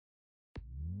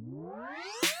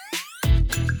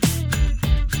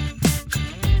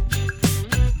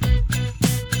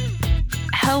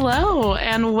Hello,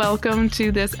 and welcome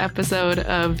to this episode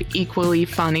of Equally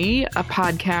Funny, a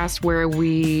podcast where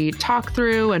we talk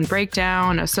through and break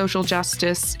down a social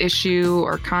justice issue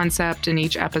or concept in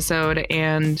each episode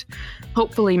and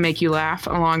hopefully make you laugh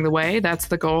along the way. That's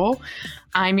the goal.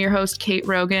 I'm your host, Kate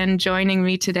Rogan. Joining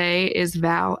me today is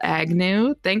Val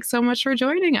Agnew. Thanks so much for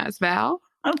joining us, Val.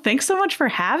 Oh, thanks so much for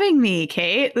having me,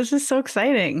 Kate. This is so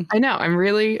exciting. I know. I'm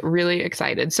really, really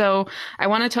excited. So I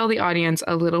want to tell the audience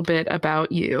a little bit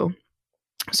about you.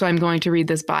 So I'm going to read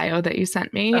this bio that you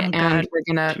sent me, and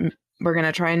we're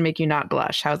gonna try and make you not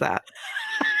blush. How's that?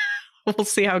 We'll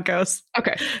see how it goes.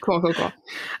 Okay, cool.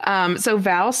 So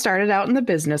Val started out in the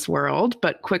business world,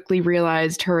 but quickly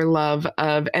realized her love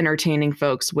of entertaining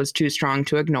folks was too strong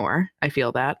to ignore. I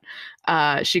feel that.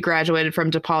 She graduated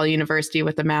from DePaul University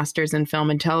with a master's in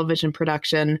film and television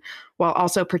production, while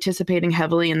also participating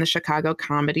heavily in the Chicago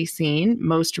comedy scene,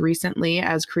 most recently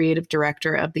as creative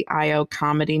director of the IO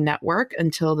Comedy Network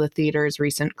until the theater's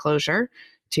recent closure.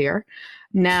 Tear.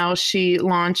 Now she's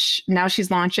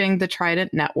launching the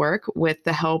Trident Network with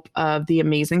the help of the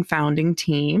amazing founding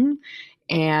team.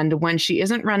 And when she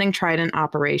isn't running Trident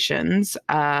operations,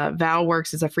 Val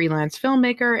works as a freelance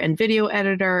filmmaker and video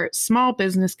editor, small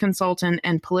business consultant,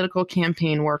 and political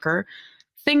campaign worker.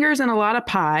 Fingers in a lot of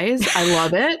pies. I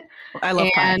love it. I love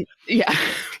pie. Yeah,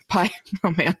 pie.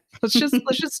 Oh man, let's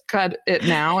just cut it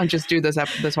now and just do this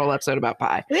whole episode about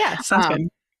pie. Yeah, sounds good.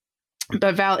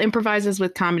 But Val improvises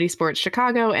with Comedy Sports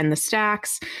Chicago and The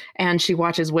Stacks, and she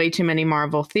watches way too many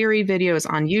Marvel Theory videos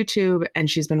on YouTube, and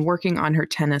she's been working on her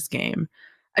tennis game.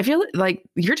 I feel like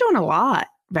you're doing a lot,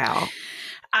 Val.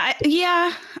 I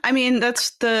mean,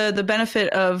 that's the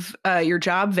benefit of your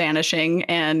job vanishing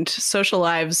and social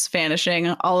lives vanishing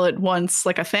all at once,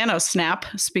 like a Thanos snap,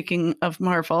 speaking of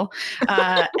Marvel.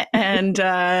 And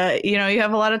you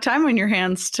have a lot of time on your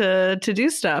hands to do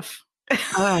stuff.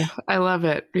 Oh, I love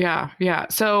it. Yeah.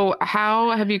 So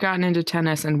how have you gotten into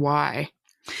tennis and why?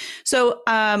 So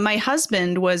my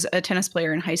husband was a tennis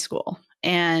player in high school,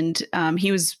 and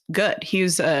he was good. He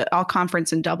was all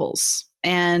conference in doubles.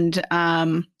 And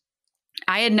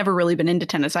I had never really been into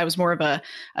tennis. I was more of a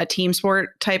team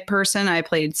sport type person. I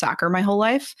played soccer my whole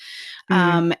life.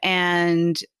 Mm-hmm.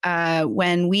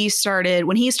 When he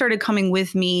started coming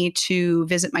with me to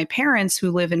visit my parents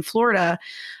who live in Florida,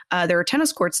 there were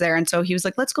tennis courts there. And so he was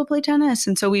like, let's go play tennis.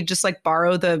 And so we just like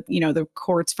borrow the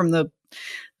courts from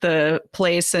the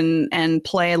place and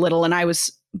play a little. And I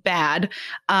was bad.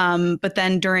 But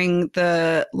then during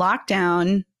the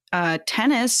lockdown,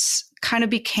 tennis kind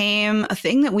of became a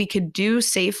thing that we could do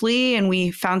safely. And we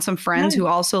found some friends who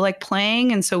also like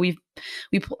playing. And so we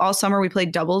all summer we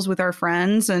played doubles with our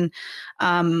friends. And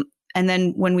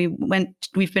then when we've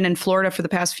been in Florida for the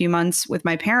past few months with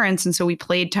my parents. And so we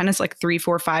played tennis like 3,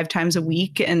 4, 5 times a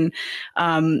week. And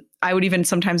I would even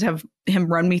sometimes have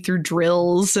him run me through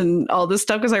drills and all this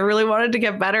stuff because I really wanted to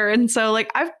get better. And so like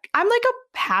I'm like a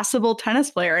passable tennis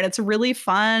player, and it's really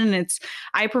fun.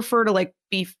 I prefer to like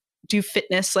do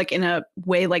fitness like in a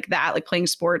way like that, like playing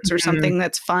sports or something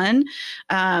that's fun,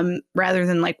 rather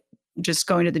than like just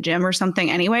going to the gym or something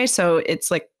anyway. So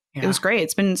it's like, It was great.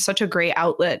 It's been such a great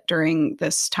outlet during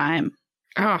this time.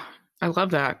 Oh, I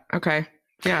love that. Okay.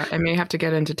 Yeah, I may have to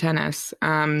get into tennis.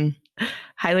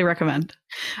 Highly recommend.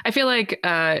 I feel like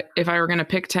if I were going to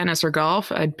pick tennis or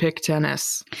golf, I'd pick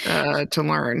tennis to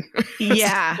learn.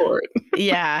 Yeah.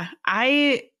 Yeah.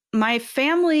 My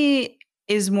family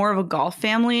is more of a golf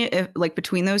family, like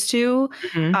between those two.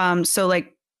 Mm-hmm. So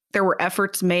like there were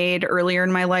efforts made earlier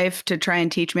in my life to try and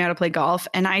teach me how to play golf.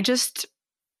 And I just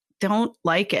don't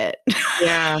like it.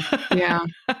 Yeah.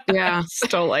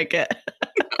 Still like it.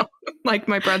 Like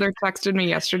my brother texted me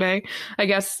yesterday, I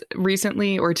guess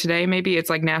recently or today, maybe it's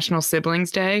like National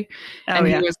Siblings Day. And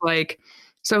he was like,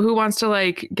 so who wants to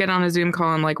like get on a Zoom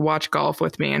call and like watch golf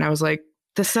with me? And I was like,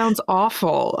 this sounds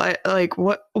awful.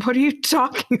 What are you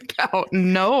talking about?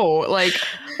 No, like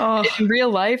in real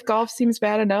life, golf seems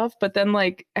bad enough, but then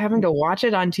like having to watch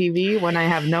it on TV when I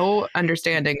have no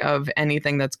understanding of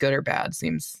anything that's good or bad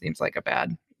seems like a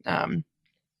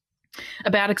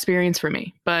bad experience for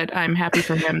me, but I'm happy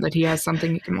for him that he has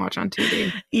something he can watch on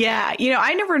TV. Yeah.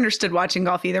 I never understood watching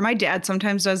golf either. My dad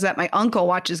sometimes does that. My uncle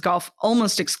watches golf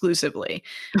almost exclusively.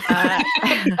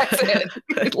 That's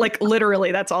it. Like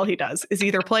literally that's all he does is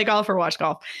either play golf or watch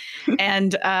golf.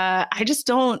 And I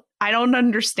don't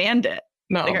understand it.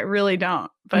 No, like I really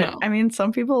don't. But I mean,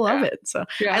 some people love it. So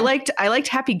I liked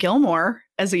Happy Gilmore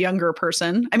as a younger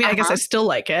person. I mean, I guess I still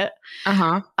like it.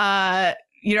 Are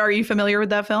you familiar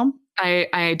with that film?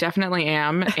 I definitely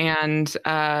am. And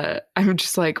I'm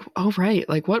just like, oh, right.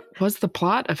 Like, what was the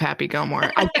plot of Happy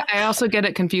Gilmore? I also get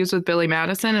it confused with Billy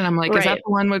Madison. And I'm like, is that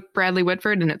the one with Bradley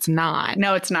Whitford? And it's not.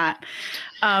 No, it's not.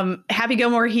 Happy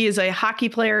Gilmore, he is a hockey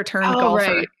player turned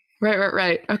golfer.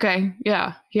 Right. Okay.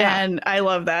 Yeah. And I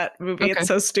love that movie. Okay. It's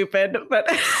so stupid, but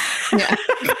yeah.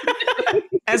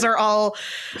 As are all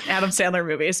Adam Sandler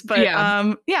movies. But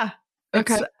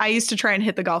okay. I used to try and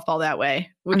hit the golf ball that way,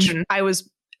 which I was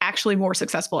actually more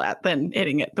successful at than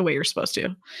hitting it the way you're supposed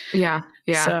to. Yeah.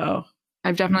 So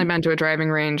I've definitely been to a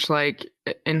driving range like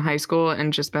in high school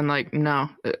and just been like, no,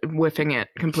 whiffing it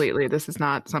completely. This is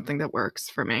not something that works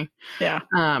for me. Yeah.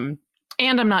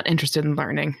 And I'm not interested in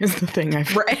learning is the thing I've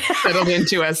settled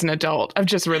into as an adult. I've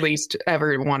just released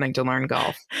ever wanting to learn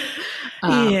golf.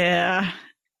 Yeah.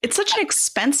 It's such an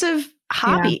expensive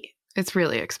hobby. Yeah, it's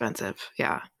really expensive.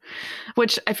 Yeah.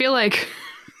 Which I feel like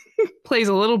plays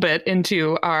a little bit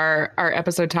into our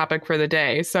episode topic for the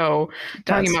day. So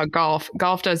talking about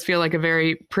golf does feel like a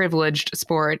very privileged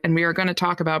sport. And we are going to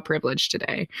talk about privilege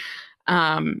today.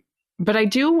 But I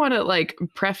do want to like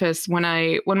preface when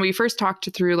we first talked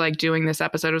through like doing this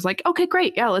episode, I was like, okay,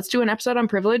 great. Yeah, let's do an episode on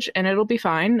privilege and it'll be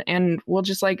fine. And we'll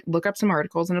just like look up some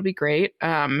articles and it'll be great.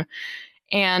 And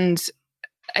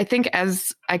I think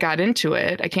as I got into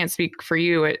it, I can't speak for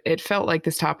you. It felt like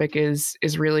this topic is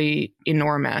really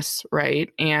enormous, right?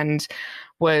 And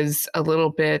was a little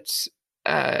bit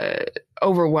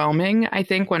overwhelming, I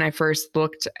think, when I first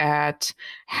looked at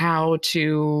how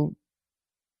to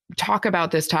talk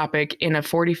about this topic in a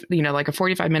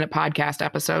 45-minute podcast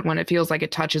episode when it feels like it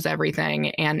touches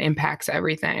everything and impacts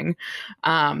everything.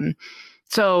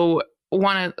 So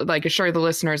want to like assure the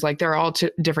listeners, like there are all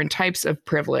different types of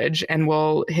privilege and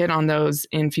we'll hit on those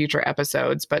in future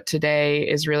episodes. But today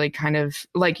is really kind of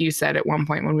like you said at one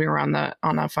point when we were on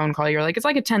a phone call, you're like, it's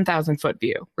like a 10,000 foot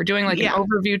view. We're doing like an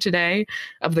overview today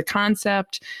of the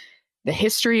concept, the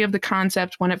history of the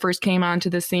concept when it first came onto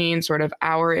the scene, sort of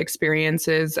our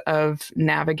experiences of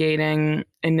navigating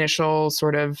initial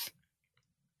sort of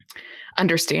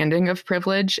understanding of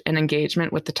privilege and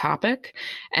engagement with the topic.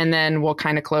 And then we'll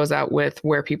kind of close out with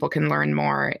where people can learn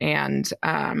more and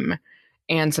some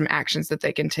actions that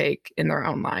they can take in their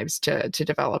own lives to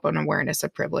develop an awareness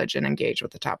of privilege and engage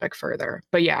with the topic further.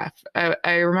 But yeah,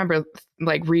 I remember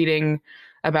like reading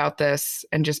about this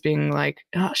and just being like,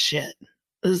 oh shit,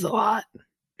 this is a lot.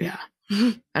 Yeah.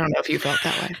 I don't know if you felt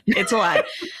that way. It's a lot.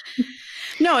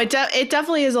 No, it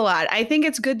definitely is a lot. I think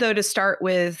it's good though to start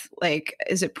with like,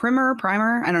 is it primer?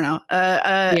 I don't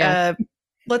know.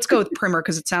 Let's go with primer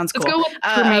because it sounds cool. Let's go with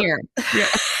premiere.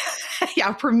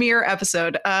 Yeah, premiere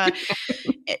episode.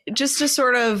 Just to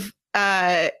sort of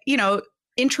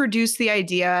introduce the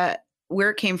idea, where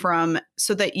it came from,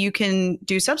 so that you can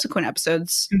do subsequent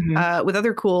episodes with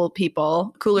other cool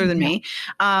people, cooler than me,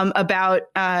 about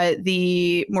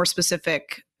the more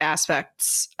specific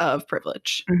aspects of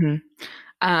privilege.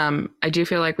 I do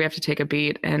feel like we have to take a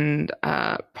beat and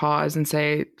pause and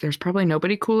say, there's probably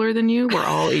nobody cooler than you. We're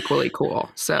all equally cool.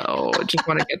 So just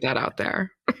want to get that out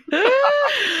there.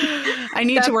 I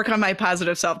need to work on my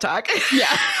positive self-talk.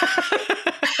 Yeah.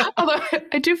 Although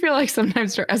I do feel like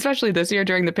sometimes, especially this year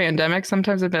during the pandemic,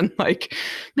 sometimes I've been like,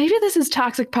 maybe this is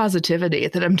toxic positivity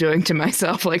that I'm doing to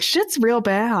myself. Like shit's real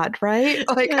bad, right?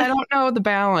 Like I don't know the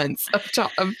balance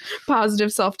of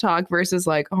positive self-talk versus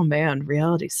like, oh man,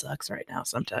 reality sucks right now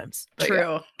sometimes. But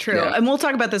True. Yeah. And we'll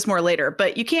talk about this more later,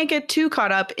 but you can't get too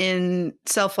caught up in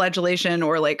self-flagellation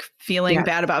or like feeling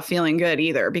bad about feeling good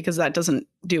either, because that doesn't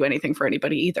do anything for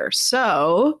anybody either.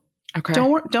 So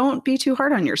don't be too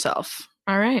hard on yourself.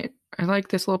 All right. I like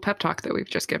this little pep talk that we've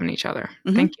just given each other.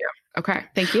 Thank you. Okay.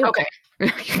 Thank you. Okay.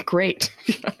 Great.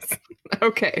 Yes.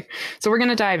 Okay. So we're going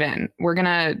to dive in. I'm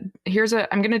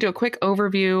going to do a quick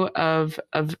overview of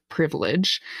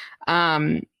privilege.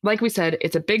 Like we said,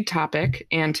 it's a big topic.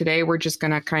 And today we're just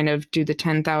going to kind of do the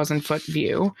 10,000 foot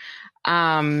view.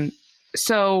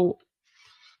 So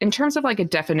in terms of like a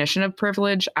definition of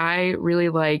privilege, I really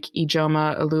like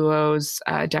Ijeoma Oluo's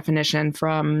definition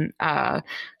from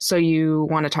So You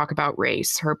Want to Talk About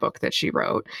Race, her book that she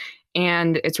wrote.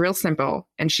 And it's real simple.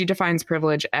 And she defines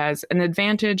privilege as an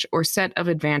advantage or set of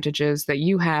advantages that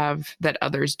you have that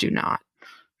others do not.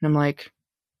 And I'm like,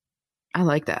 I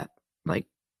like that. Like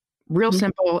real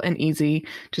simple and easy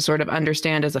to sort of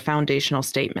understand as a foundational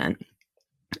statement.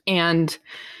 And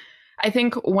I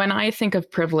think when I think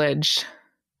of privilege,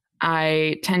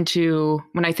 I tend to,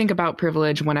 when I think about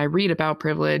privilege, when I read about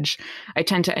privilege, I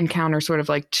tend to encounter sort of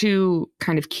like two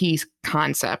kind of key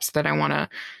concepts that I want to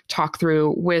talk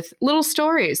through with little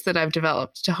stories that I've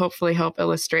developed to hopefully help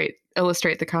illustrate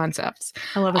the concepts.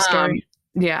 I love a story.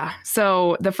 Yeah.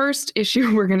 So the first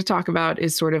issue we're going to talk about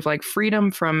is sort of like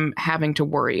freedom from having to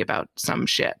worry about some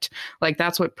shit. Like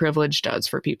that's what privilege does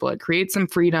for people. It creates some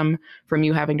freedom from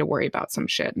you having to worry about some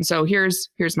shit. And so here's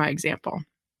my example.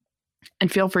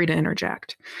 And feel free to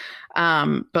interject.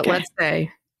 But Okay. let's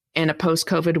say in a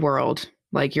post-COVID world,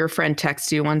 like your friend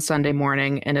texts you one Sunday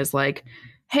morning and is like,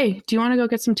 "Hey, do you want to go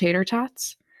get some tater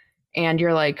tots?" And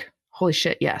you're like, "Holy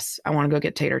shit, yes, I want to go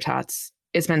get tater tots.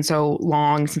 It's been so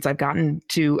long since I've gotten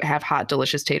to have hot,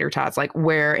 delicious tater tots. Like,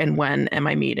 where and when am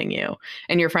I meeting you?"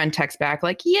 And your friend texts back,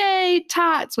 like, "Yay,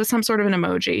 tots," with some sort of an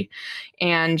emoji.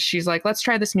 And she's like, "Let's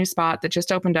try this new spot that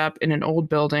just opened up in an old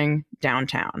building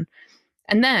downtown."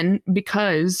 And then,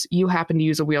 because you happen to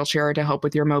use a wheelchair to help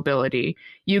with your mobility,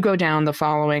 you go down the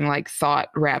following like thought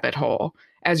rabbit hole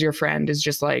as your friend is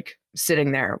just like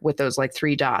sitting there with those like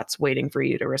three dots waiting for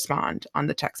you to respond on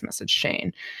the text message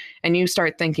chain. And you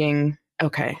start thinking,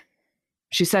 okay,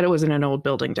 she said it was in an old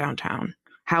building downtown.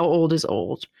 How old is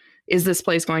old? Is this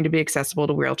place going to be accessible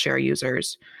to wheelchair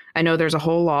users? I know there's a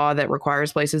whole law that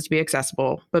requires places to be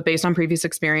accessible, but based on previous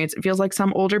experience, it feels like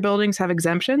some older buildings have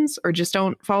exemptions or just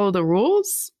don't follow the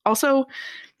rules. Also,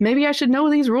 maybe I should know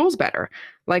these rules better.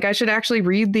 Like, I should actually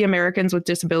read the Americans with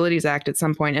Disabilities Act at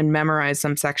some point and memorize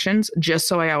some sections just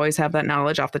so I always have that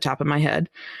knowledge off the top of my head.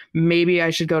 Maybe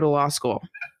I should go to law school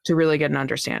to really get an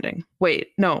understanding. Wait,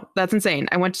 no, that's insane.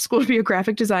 I went to school to be a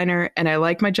graphic designer and I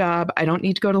like my job. I don't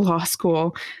need to go to law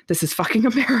school. This is fucking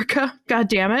America. God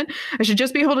damn it. I should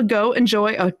just be able to go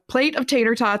enjoy a plate of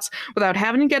tater tots without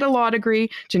having to get a law degree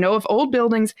to know if old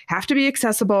buildings have to be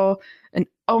accessible. And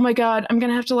oh my God, I'm going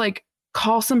to have to like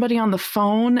call somebody on the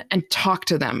phone and talk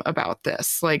to them about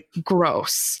this. Like,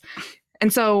 gross.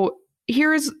 And so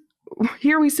here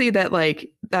we see that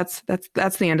like that's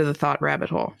the end of the thought rabbit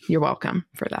hole. You're welcome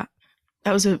for that.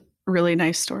 That was a really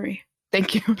nice story.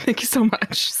 Thank you. Thank you so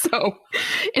much. So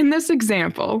in this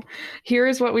example, here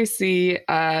is what we see,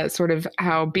 sort of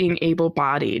how being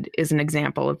able-bodied is an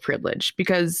example of privilege,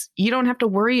 because you don't have to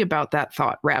worry about that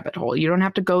thought rabbit hole. You don't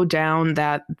have to go down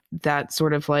that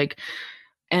sort of like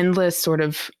endless sort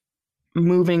of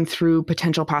moving through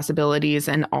potential possibilities,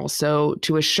 and also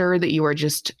to assure that you are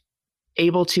just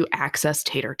able to access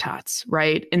tater tots,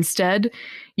 right? Instead,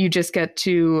 you just get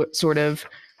to sort of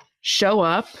show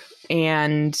up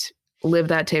and live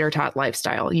that tater tot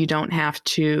lifestyle. You don't have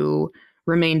to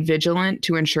remain vigilant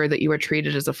to ensure that you are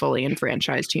treated as a fully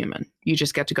enfranchised human. You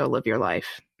just get to go live your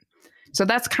life. So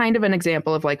that's kind of an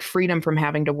example of like freedom from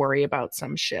having to worry about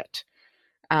some shit.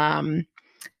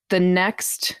 The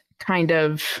next kind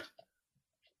of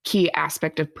key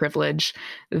aspect of privilege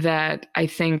that I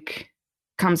think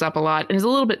comes up a lot and is a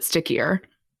little bit stickier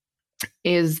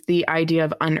is the idea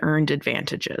of unearned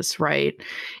advantages, right?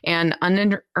 And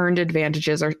unearned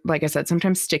advantages are, like I said,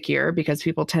 sometimes stickier because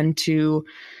people tend to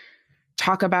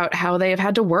talk about how they have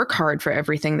had to work hard for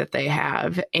everything that they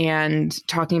have, and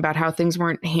talking about how things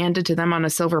weren't handed to them on a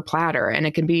silver platter. And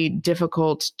it can be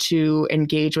difficult to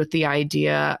engage with the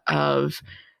idea of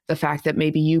the fact that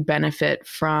maybe you benefit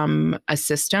from a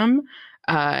system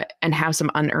and have some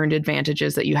unearned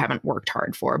advantages that you haven't worked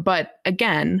hard for. But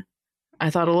again, I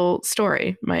thought a little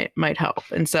story might help.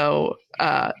 And so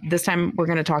this time we're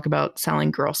going to talk about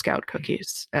selling Girl Scout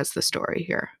cookies as the story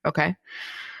here. Okay.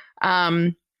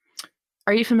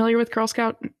 Are you familiar with Girl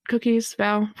Scout cookies,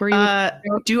 Val? Were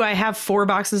you? Do I have 4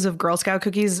 boxes of Girl Scout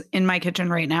cookies in my kitchen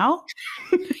right now?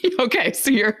 Okay, so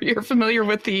you're familiar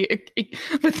with the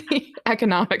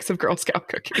economics of Girl Scout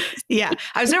cookies. Yeah,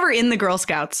 I was never in the Girl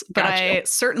Scouts, but gotcha. I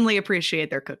certainly appreciate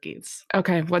their cookies.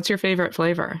 Okay, what's your favorite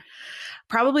flavor?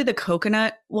 Probably the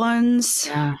coconut ones.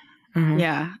 Yeah,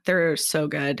 yeah, they're so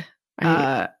good.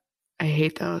 I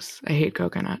hate those. I hate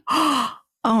coconut.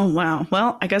 Oh, wow.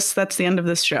 Well, I guess that's the end of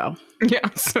this show. Yeah,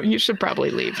 so you should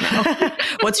probably leave now.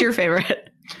 What's your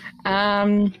favorite?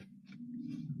 I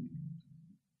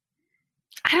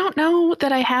don't know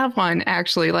that I have one,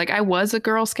 actually. Like, I was a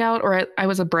Girl Scout, or I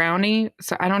was a brownie,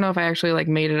 so I don't know if I actually like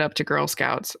made it up to Girl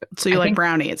Scouts. So you like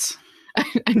brownies?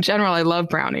 In general, I love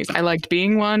brownies. I liked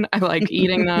being one. I like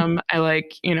eating them. I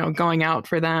like, going out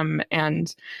for them,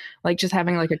 and like just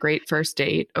having like a great first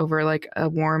date over like a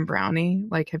warm brownie.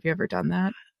 Like, have you ever done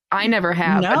that? I never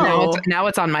have. No. But now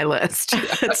it's on my list.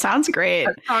 It sounds great.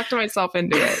 I talked myself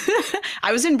into it.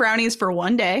 I was in brownies for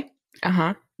one day.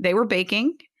 Uh-huh. They were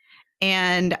baking.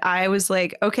 And I was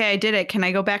like, okay, I did it. Can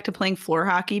I go back to playing floor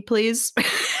hockey, please? All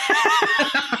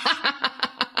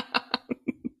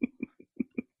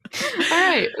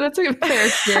right. That's a fair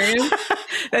experience.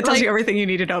 That tells you everything you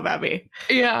need to know about me.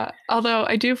 Yeah. Although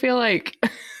I do feel like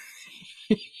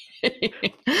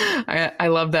I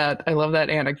love that. I love that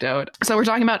anecdote. So we're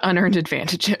talking about unearned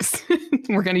advantages.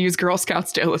 We're going to use Girl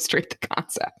Scouts to illustrate the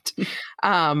concept.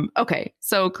 Okay,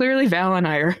 so clearly Val and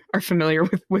I are familiar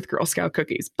with Girl Scout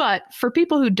cookies, but for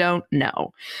people who don't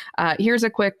know, here's a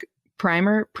quick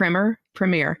premiere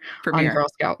on Girl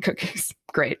Scout cookies.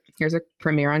 Great. Here's a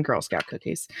premiere on Girl Scout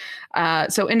cookies.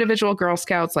 So individual Girl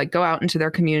Scouts like go out into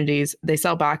their communities. They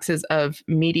sell boxes of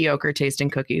mediocre tasting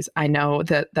cookies. I know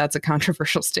that that's a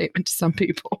controversial statement to some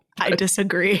people. I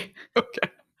disagree. Okay.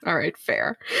 All right.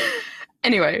 Fair.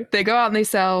 Anyway, they go out and they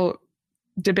sell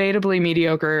debatably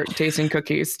mediocre tasting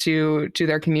cookies to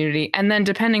their community. And then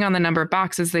depending on the number of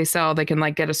boxes they sell, they can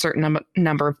like get a certain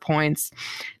number of points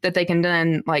that they can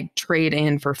then like trade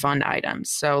in for fun items.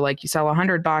 So like you sell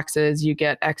 100 boxes, you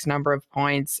get X number of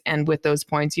points. And with those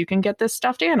points, you can get this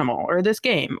stuffed animal or this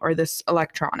game or this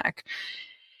electronic.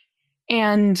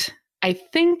 And I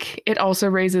think it also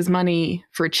raises money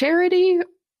for charity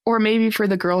or maybe for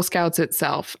the Girl Scouts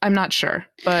itself. I'm not sure,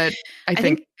 but I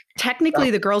think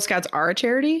technically the Girl Scouts are a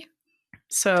charity.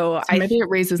 So maybe it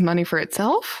raises money for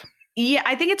itself. Yeah,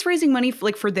 I think it's raising money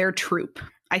for their troop,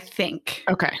 I think.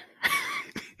 Okay.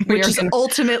 Which is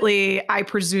ultimately, I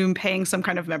presume, paying some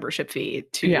kind of membership fee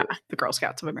to the Girl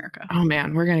Scouts of America. Oh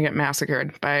man, we're going to get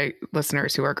massacred by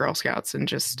listeners who are Girl Scouts and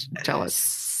just tell us.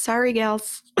 Sorry,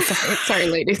 gals. Sorry,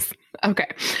 ladies. Okay.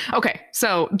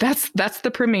 So that's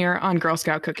the premiere on Girl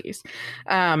Scout cookies.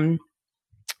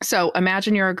 So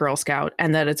imagine you're a Girl Scout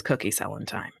and that it's cookie selling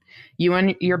time. You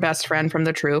and your best friend from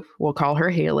the troop, we'll call her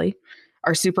Haley,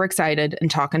 are super excited and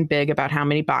talking big about how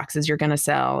many boxes you're going to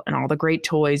sell and all the great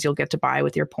toys you'll get to buy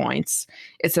with your points.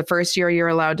 It's the first year you're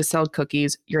allowed to sell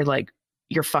cookies.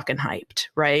 You're fucking hyped,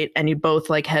 right? And you both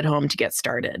like head home to get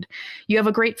started. You have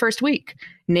a great first week.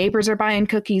 Neighbors are buying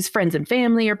cookies. Friends and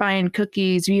family are buying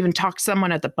cookies. You even talk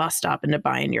someone at the bus stop into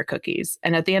buying your cookies.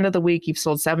 And at the end of the week, you've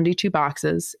sold 72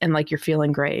 boxes and like you're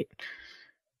feeling great.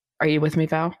 Are you with me,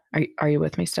 Val? Are you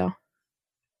with me still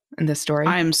in this story?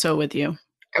 I am so with you.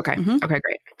 Okay. Mm-hmm. Okay,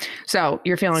 great. So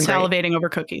you're feeling salivating over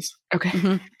cookies. Okay.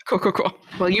 Mm-hmm. Cool.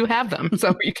 Well, you have them,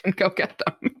 so you can go get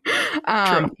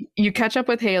them. You catch up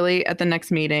with Haley at the next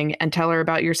meeting and tell her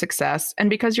about your success. And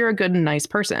because you're a good and nice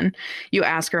person, you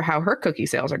ask her how her cookie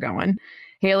sales are going.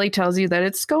 Haley tells you that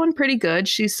it's going pretty good.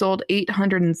 She's sold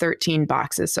 813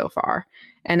 boxes so far.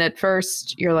 And at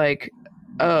first you're like,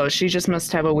 oh, she just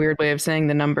must have a weird way of saying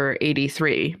the number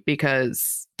 83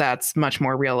 because that's much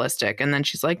more realistic. And then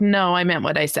she's like, no, I meant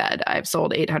what I said. I've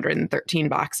sold 813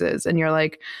 boxes. And you're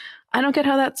like, I don't get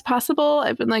how that's possible.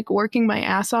 I've been like working my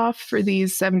ass off for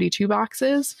these 72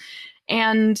 boxes.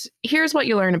 And here's what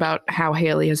you learn about how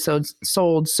Haley has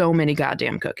sold so many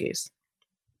goddamn cookies.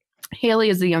 Haley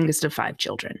is the youngest of 5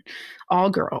 children, all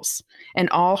girls, and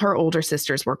all her older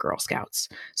sisters were Girl Scouts.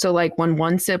 So like when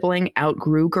one sibling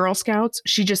outgrew Girl Scouts,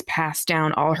 she just passed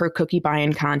down all her cookie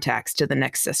buying contacts to the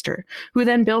next sister, who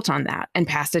then built on that and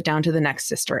passed it down to the next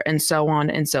sister and so on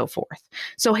and so forth.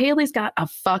 So Haley's got a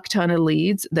fuck ton of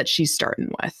leads that she's starting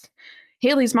with.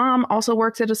 Haley's mom also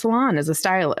works at a salon as a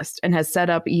stylist and has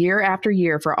set up year after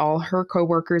year for all her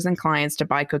coworkers and clients to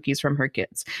buy cookies from her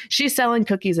kids. She's selling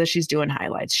cookies as she's doing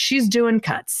highlights. She's doing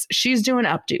cuts. She's doing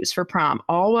updos for prom,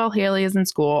 all while Haley is in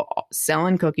school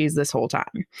selling cookies this whole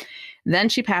time. Then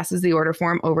she passes the order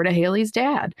form over to Haley's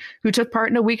dad, who took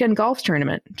part in a weekend golf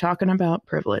tournament. Talking about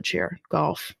privilege here.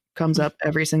 Golf comes up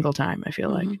every single time, I feel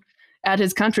like. At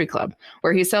his country club,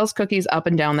 where he sells cookies up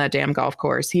and down that damn golf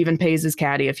course. He even pays his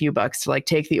caddy a few bucks to like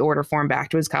take the order form back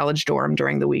to his college dorm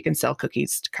during the week and sell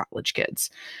cookies to college kids.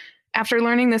 After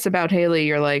learning this about Haley,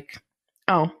 you're like,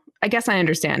 oh, I guess I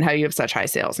understand how you have such high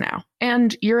sales now.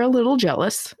 And you're a little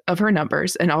jealous of her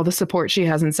numbers and all the support she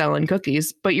has in selling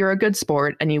cookies, but you're a good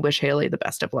sport and you wish Haley the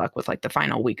best of luck with like the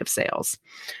final week of sales.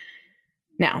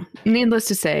 Now, needless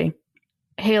to say,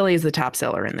 Haley is the top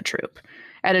seller in the troop.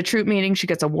 At a troop meeting, she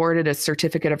gets awarded a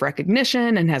certificate of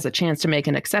recognition and has a chance to make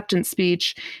an acceptance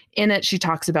speech. In it, she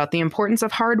talks about the importance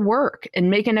of hard work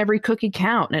and making every cookie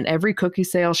count and every cookie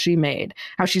sale she made,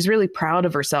 how she's really proud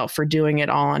of herself for doing it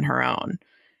all on her own.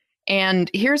 And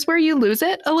here's where you lose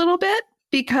it a little bit,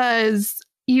 because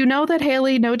you know that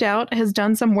Haley, no doubt, has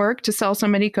done some work to sell so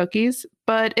many cookies,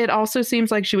 but it also seems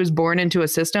like she was born into a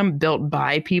system built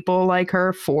by people like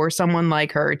her for someone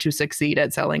like her to succeed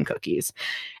at selling cookies.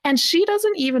 And she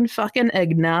doesn't even fucking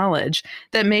acknowledge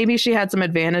that maybe she had some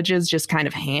advantages just kind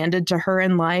of handed to her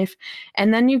in life.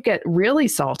 And then you get really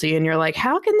salty and you're like,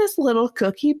 how can this little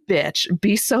cookie bitch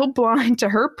be so blind to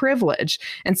her privilege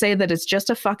and say that it's just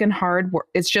her fucking hard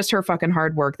work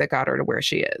that got her to where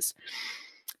she is?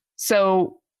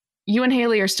 So you and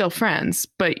Haley are still friends,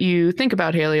 but you think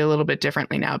about Haley a little bit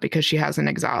differently now because she hasn't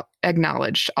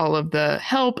acknowledged all of the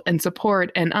help and support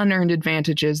and unearned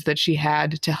advantages that she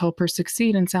had to help her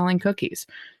succeed in selling cookies.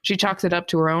 She chalks it up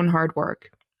to her own hard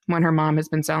work when her mom has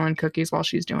been selling cookies while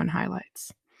she's doing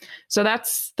highlights. So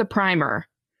that's the primer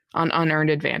on unearned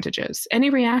advantages. Any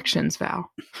reactions, Val?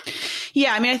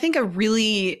 Yeah, I mean, I think a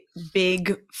really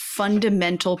big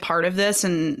fundamental part of this,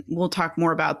 and we'll talk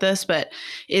more about this, but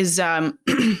is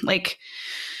like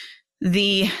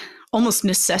the almost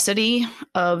necessity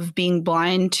of being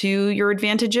blind to your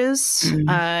advantages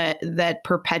that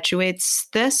perpetuates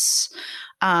this.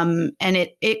 And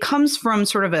it comes from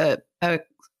sort of a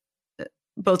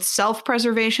both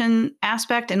self-preservation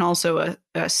aspect and also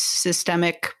a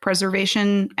systemic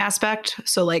preservation aspect.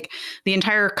 So like the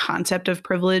entire concept of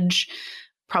privilege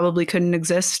probably couldn't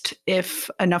exist if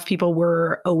enough people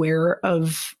were aware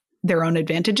of their own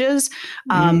advantages.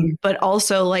 But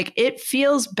also like it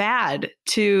feels bad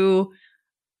to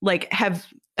like have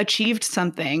achieved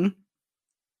something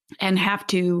and have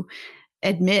to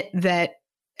admit that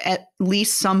at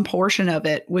least some portion of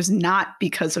it was not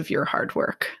because of your hard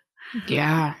work.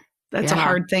 Yeah. That's a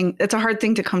hard thing. That's a hard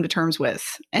thing to come to terms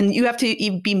with. And you have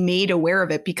to be made aware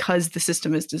of it because the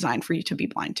system is designed for you to be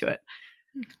blind to it.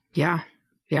 Yeah.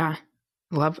 Yeah.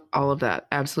 Love all of that.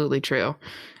 Absolutely true.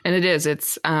 And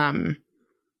it's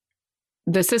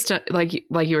the system, like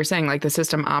you were saying, like the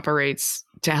system operates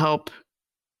to help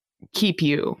keep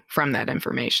you from that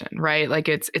information, right? Like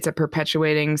it's a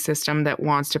perpetuating system that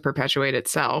wants to perpetuate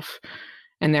itself.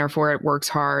 And therefore, it works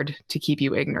hard to keep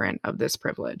you ignorant of this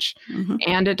privilege.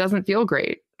 And it doesn't feel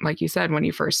great, like you said, when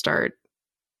you first start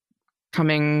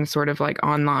coming sort of like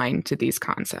online to these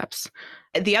concepts.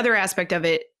 The other aspect of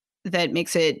it that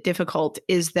makes it difficult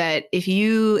is that if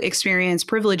you experience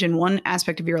privilege in one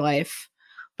aspect of your life,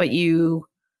 but you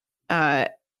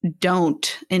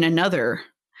don't in another,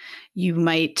 you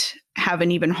might have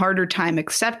an even harder time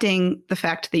accepting the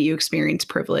fact that you experience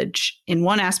privilege in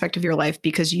one aspect of your life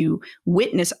because you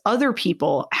witness other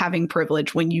people having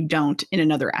privilege when you don't in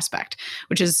another aspect,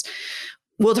 which is,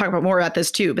 we'll talk about more about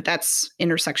this too, but that's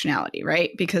intersectionality,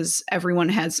 right? Because everyone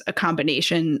has a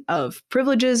combination of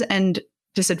privileges and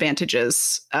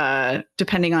disadvantages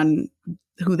depending on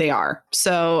who they are.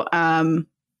 So,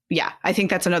 yeah, I think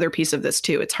that's another piece of this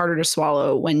too. It's harder to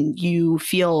swallow when you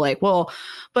feel like, well,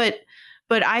 but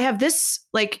I have this,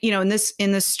 like, you know, in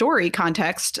this story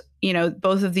context, you know,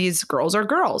 both of these girls are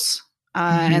girls,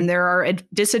 and there are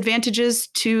disadvantages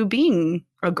to being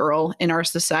a girl in our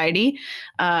society,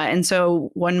 and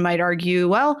so one might argue,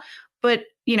 well, but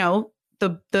you know,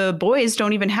 the boys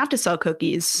don't even have to sell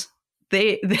cookies;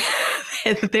 they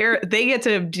get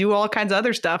to do all kinds of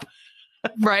other stuff.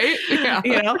 Right. Yeah.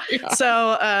 You know,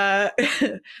 so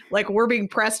like we're being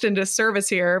pressed into service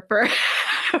here for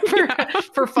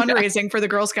fundraising for the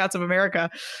Girl Scouts of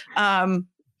America.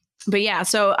 But yeah,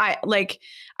 so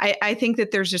I think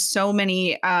that there's just so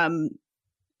many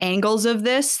angles of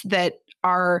this that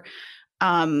are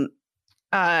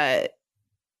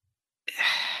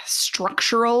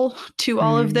structural to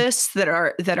all of this that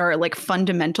are like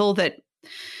fundamental, that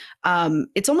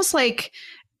it's almost like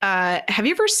have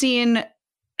you ever seen,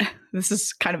 this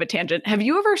is kind of a tangent, have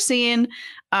you ever seen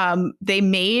they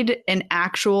made an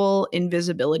actual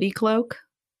invisibility cloak?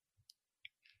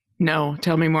 No,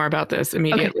 tell me more about this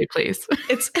immediately, please.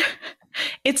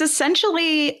 It's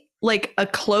essentially like a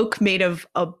cloak made of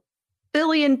a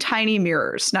billion tiny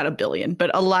mirrors, not a billion, but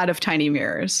a lot of tiny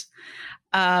mirrors.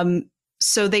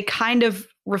 So they kind of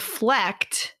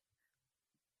reflect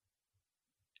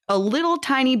a little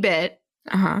tiny bit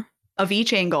of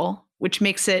each angle, which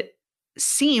makes it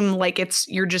seem like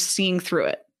you're just seeing through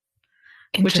it,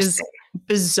 which is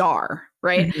bizarre,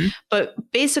 right? But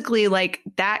basically, like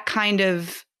that kind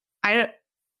of, I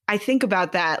think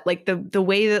about that, like the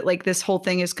way that like this whole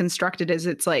thing is constructed is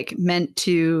it's like meant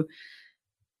to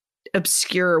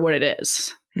obscure what it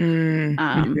is.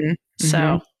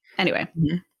 So anyway,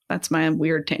 that's my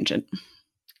weird tangent.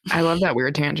 I love that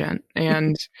weird tangent.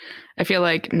 And I feel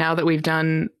like now that we've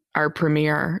done our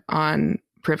premiere on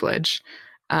privilege,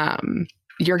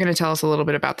 you're going to tell us a little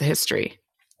bit about the history.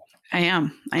 I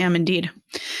am indeed.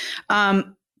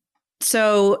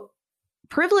 So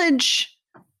privilege,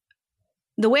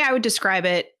 the way I would describe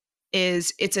it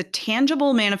is it's a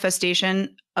tangible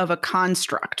manifestation of a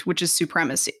construct, which is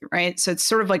supremacy, right? So it's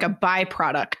sort of like a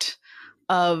byproduct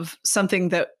of something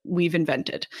that we've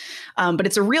invented. But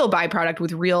it's a real byproduct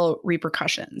with real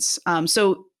repercussions.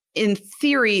 So in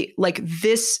theory, like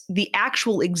this, the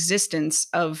actual existence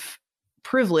of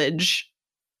privilege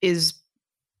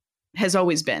has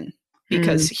always been,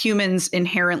 because humans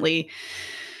inherently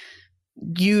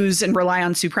use and rely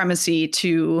on supremacy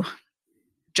to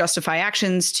justify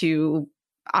actions, to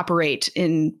operate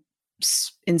in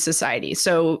society.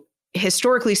 So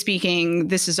historically speaking,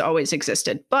 this has always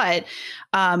existed. But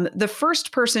the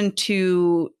first person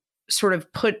to sort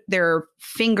of put their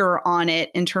finger on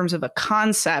it in terms of a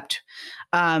concept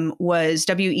was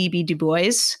W.E.B. Du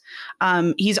Bois.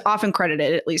 He's often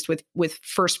credited, at least, with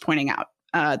first pointing out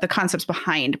the concepts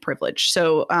behind privilege.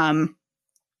 So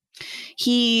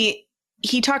he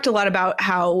talked a lot about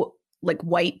how like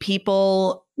white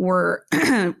people were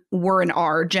and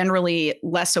are generally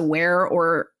less aware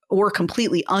or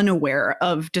completely unaware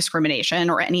of discrimination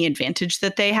or any advantage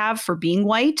that they have for being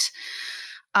white.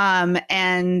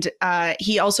 And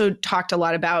he also talked a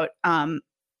lot about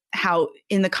how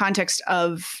in the context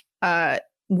of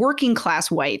working class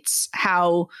whites,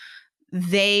 how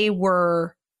they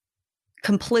were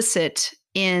complicit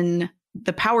in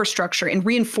the power structure and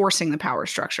reinforcing the power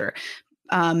structure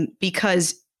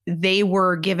because they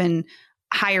were given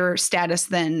higher status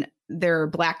than their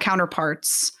Black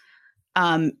counterparts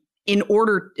in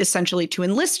order essentially to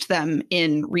enlist them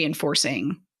in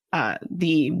reinforcing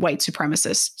the white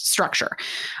supremacist structure.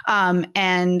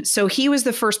 And so he was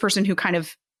the first person who kind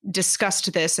of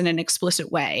discussed this in an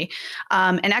explicit way.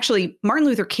 And actually, Martin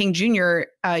Luther King Jr.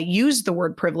 Used the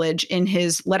word privilege in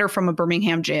his letter from a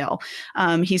Birmingham jail.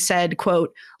 He said,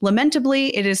 quote,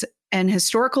 "Lamentably, it is an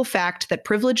historical fact that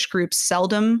privileged groups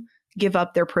seldom give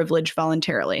up their privilege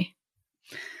voluntarily."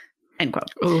 End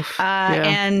quote. Oof, yeah.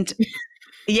 And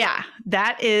yeah,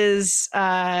 that is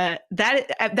that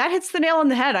hits the nail on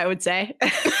the head, I would say.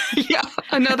 Yeah,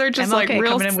 another just like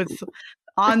real coming in with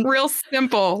real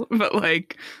simple, but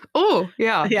like, oh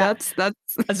yeah, that's a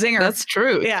zinger. That's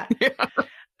true. Yeah.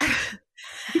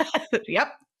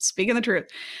 Yep. Speaking the truth.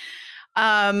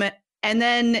 And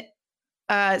then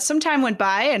some time went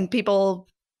by and people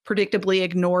predictably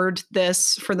ignored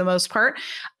this for the most part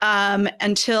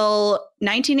until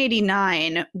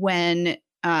 1989 when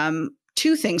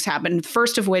two things happened.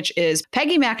 First of which is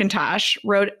Peggy McIntosh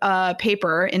wrote a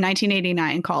paper in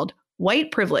 1989 called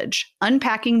White Privilege,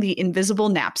 Unpacking the Invisible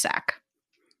Knapsack.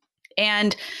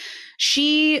 And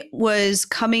she was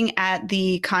coming at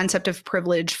the concept of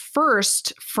privilege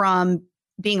first from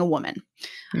being a woman.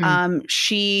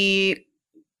 She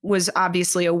was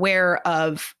obviously aware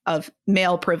of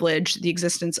male privilege, the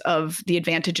existence of the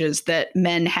advantages that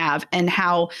men have, and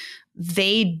how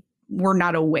they were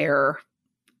not aware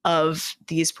of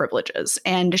these privileges.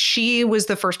 And she was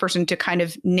the first person to kind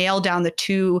of nail down the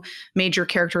two major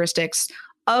characteristics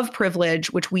of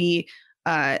privilege, which we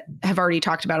have already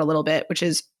talked about a little bit, which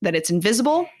is that it's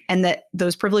invisible and that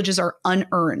those privileges are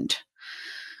unearned.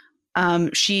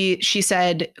 She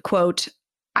said, quote,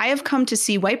 "I have come to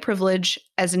see white privilege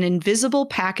as an invisible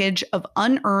package of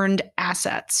unearned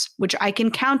assets, which I can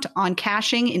count on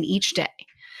cashing in each day,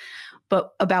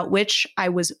 but about which I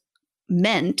was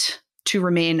meant to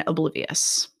remain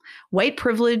oblivious. White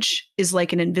privilege is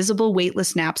like an invisible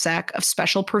weightless knapsack of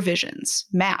special provisions,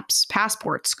 maps,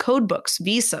 passports, code books,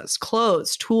 visas,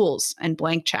 clothes, tools, and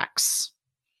blank checks."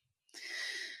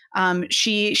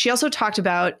 She also talked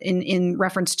about in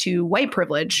reference to white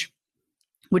privilege,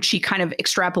 which she kind of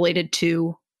extrapolated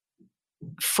to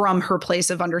from her place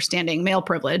of understanding male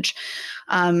privilege,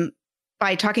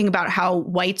 by talking about how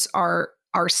whites are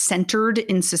centered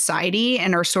in society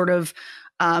and are sort of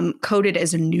coded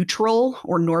as neutral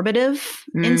or normative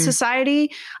in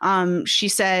society. She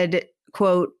said,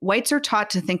 quote, "Whites are taught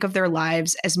to think of their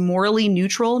lives as morally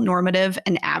neutral, normative,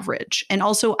 and average, and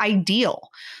also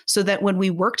ideal, so that when we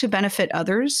work to benefit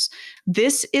others,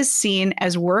 this is seen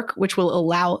as work which will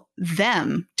allow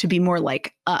them to be more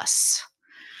like us."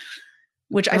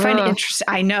 Which I find interesting.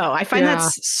 I know. I find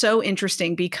that's so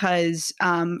interesting because,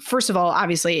 first of all,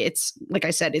 obviously, it's like I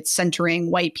said, it's centering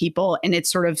white people, and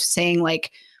it's sort of saying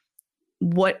like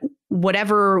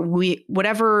whatever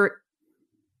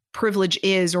privilege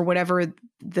is, or whatever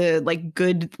the like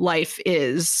good life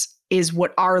is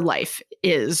what our life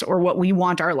is, or what we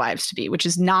want our lives to be, which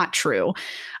is not true.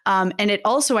 And it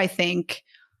also, I think,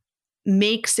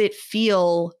 makes it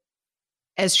feel,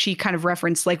 as she kind of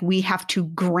referenced, like we have to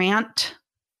grant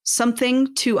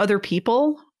something to other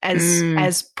people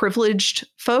as privileged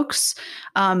folks.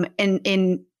 And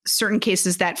in certain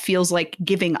cases that feels like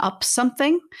giving up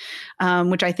something,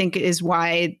 which I think is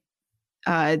why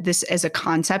this as a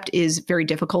concept is very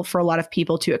difficult for a lot of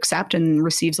people to accept and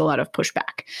receives a lot of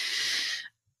pushback.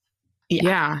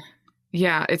 Yeah.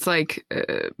 It's like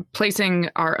placing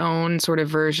our own sort of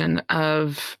version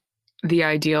of the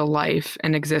ideal life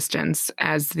and existence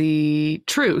as the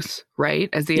truth,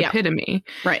 right? As the epitome.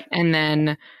 Right. And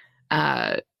then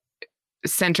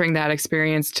centering that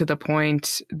experience to the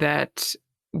point that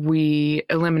we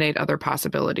eliminate other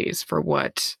possibilities for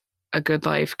what a good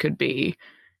life could be.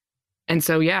 And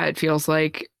so, yeah, it feels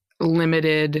like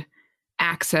limited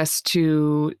access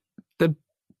to the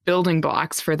building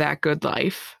blocks for that good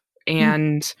life.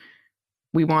 And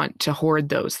we want to hoard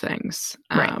those things.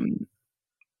 Right.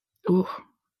 Ooh,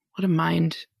 what a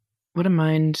mind.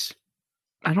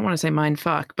 I don't want to say mind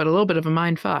fuck, but a little bit of a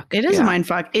mind fuck. It is a mind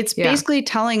fuck. It's basically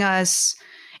telling us,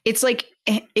 it's like,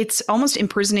 it's almost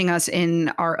imprisoning us in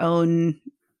our own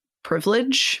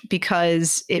privilege,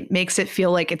 because it makes it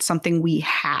feel like it's something we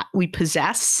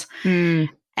possess. And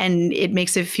it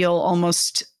makes it feel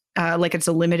almost like it's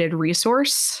a limited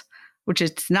resource, which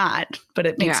it's not, but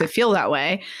it makes it feel that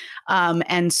way.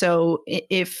 And so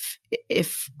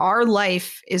if our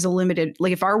life is a limited,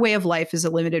 like if our way of life is a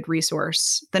limited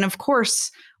resource, then of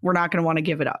course we're not going to want to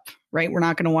give it up, right? We're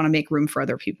not going to want to make room for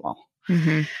other people.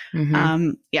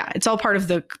 It's all part of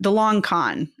the long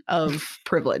con of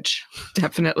privilege.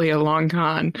 Definitely a long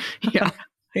con. Yeah.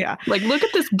 Yeah. Like, look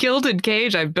at this gilded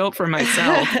cage I've built for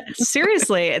myself.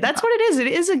 Seriously, that's what it is. It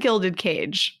is a gilded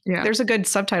cage. Yeah. There's a good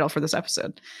subtitle for this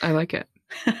episode. I like it.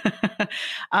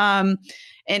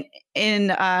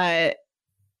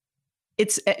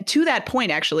 It's to that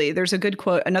point, actually, there's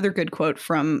another good quote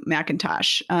from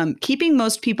Macintosh. Keeping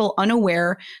most people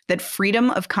unaware that freedom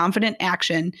of confident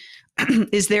action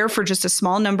is there for just a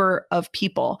small number of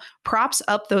people props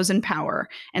up those in power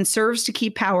and serves to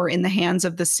keep power in the hands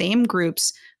of the same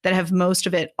groups that have most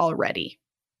of it already.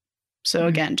 So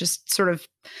again, just sort of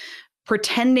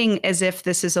pretending as if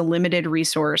this is a limited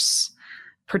resource,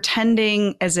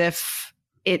 pretending as if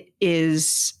it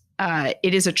is a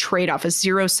trade-off, a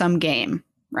zero-sum game,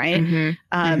 right?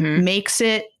 Makes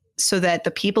it so that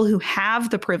the people who have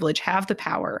the privilege, have the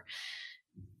power,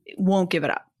 won't give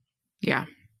it up. Yeah.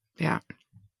 Yeah.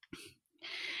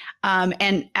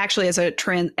 And actually, as a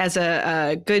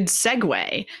good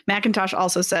segue, Macintosh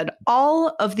also said,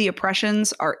 all of the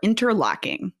oppressions are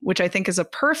interlocking, which I think is a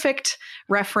perfect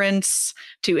reference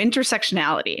to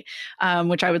intersectionality,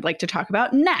 which I would like to talk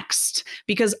about next.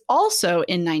 Because also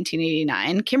in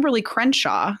 1989, Kimberly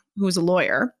Crenshaw, who was a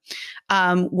lawyer,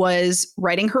 was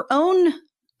writing her own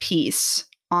piece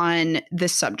on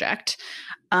this subject.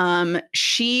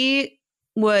 She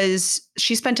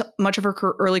spent much of her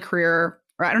early career,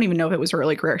 or I don't even know if it was her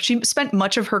early career. She spent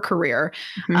much of her career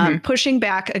pushing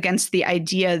back against the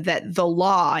idea that the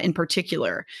law in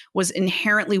particular was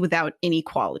inherently without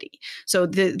inequality. So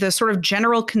the sort of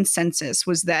general consensus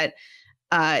was that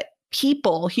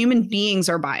human beings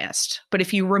are biased. But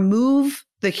if you remove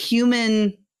the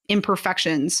human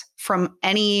imperfections from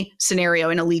any scenario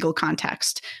in a legal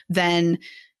context, then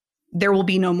there will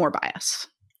be no more bias.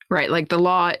 Right. Like the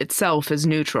law itself is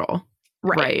neutral.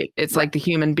 Right. It's like the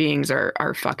human beings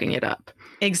are fucking it up.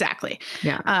 Exactly.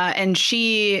 Yeah. And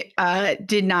she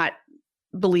did not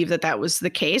believe that was the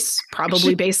case,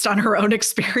 probably based on her own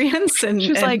experience. And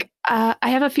she's like, I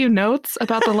have a few notes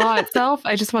about the law itself.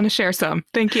 I just want to share some.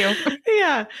 Thank you.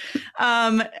 Yeah.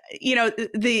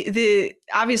 The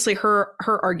obviously her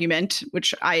argument,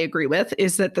 which I agree with,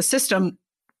 is that the system,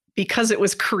 because it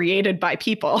was created by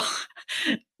people,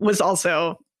 was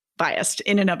also biased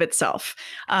in and of itself.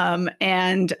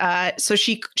 So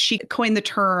she coined the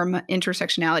term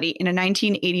intersectionality in a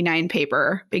 1989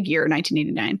 paper, big year,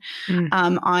 1989,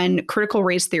 on critical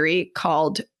race theory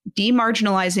called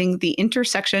Demarginalizing the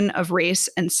Intersection of Race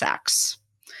and Sex.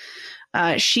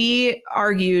 She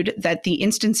argued that the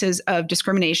instances of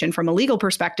discrimination from a legal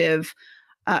perspective,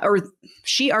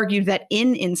 she argued that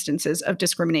in instances of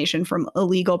discrimination from a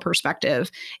legal perspective,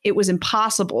 it was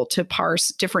impossible to parse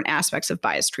different aspects of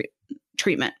biased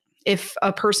treatment. If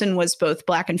a person was both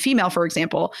Black and female, for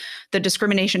example, the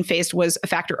discrimination faced was a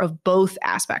factor of both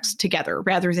aspects together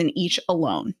rather than each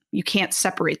alone. You can't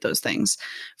separate those things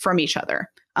from each other.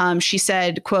 She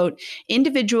said, quote,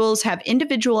 individuals have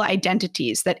individual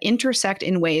identities that intersect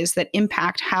in ways that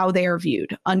impact how they are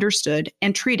viewed, understood,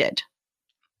 and treated.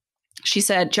 She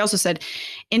also said,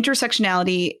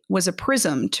 intersectionality was a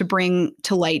prism to bring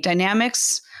to light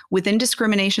dynamics within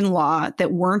discrimination law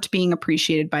that weren't being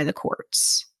appreciated by the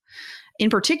courts.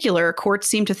 In particular, courts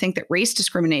seem to think that race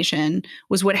discrimination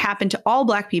was what happened to all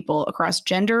Black people across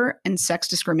gender, and sex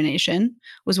discrimination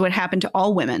was what happened to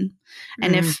all women.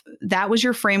 And if that was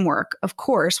your framework, of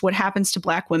course, what happens to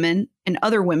Black women and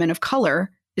other women of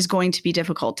color is going to be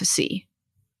difficult to see.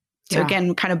 So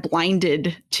again, kind of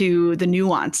blinded to the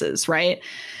nuances, right?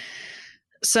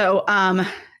 So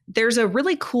there's a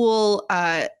really cool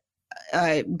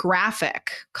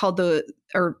graphic called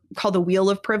the Wheel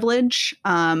of Privilege.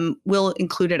 We'll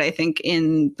include it, I think,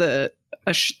 in the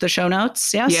the show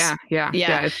notes. Yes.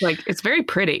 Yeah. It's like, it's very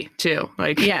pretty too.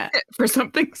 Like, yeah, for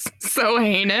something so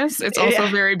heinous, it's also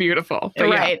very beautiful. But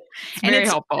right. It's very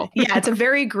helpful. Yeah. It's a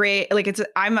very great, like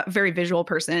I'm a very visual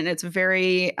person, and it's a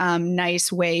very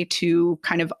nice way to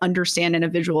kind of understand in a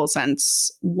visual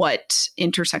sense what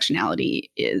intersectionality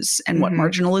is and what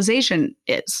marginalization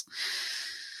is.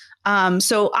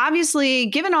 So obviously,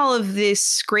 given all of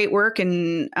this great work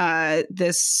and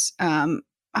this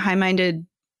high-minded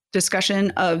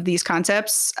discussion of these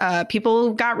concepts,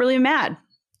 people got really mad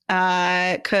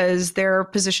because their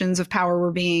positions of power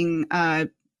were being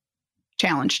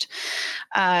challenged.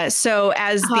 So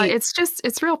as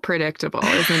it's real predictable,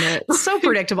 isn't it? So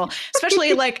predictable,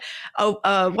 especially like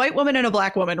a white woman and a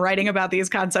black woman writing about these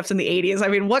concepts in the 80s. I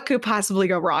mean, what could possibly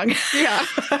go wrong? Yeah.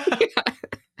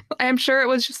 I'm sure it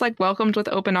was just like welcomed with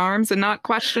open arms and not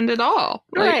questioned at all.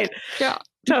 Like, right. Yeah.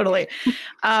 Totally.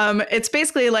 It's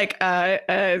basically like what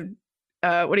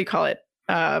do you call it?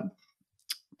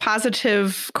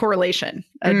 Positive correlation,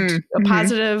 a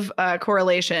positive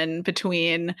correlation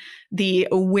between the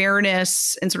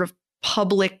awareness and sort of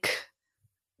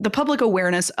the public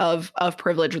awareness of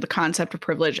privilege, or the concept of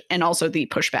privilege, and also the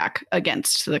pushback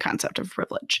against the concept of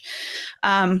privilege.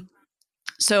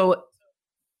 So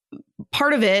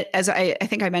part of it, as I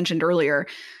think I mentioned earlier,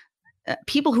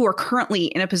 people who are currently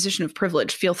in a position of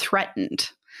privilege feel threatened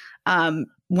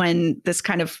when this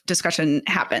kind of discussion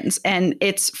happens. And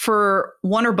it's for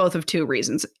one or both of two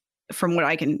reasons, from what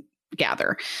I can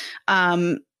gather.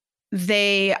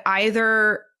 They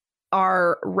either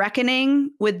are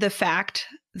reckoning with the fact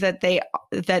that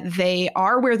they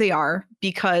are where they are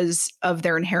because of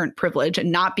their inherent privilege,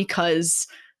 and not because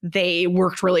they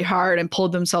worked really hard and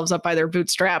pulled themselves up by their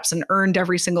bootstraps and earned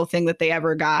every single thing that they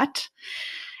ever got.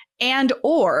 And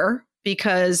or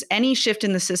because any shift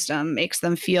in the system makes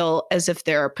them feel as if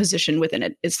their position within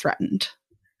it is threatened.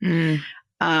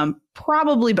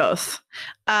 Probably both.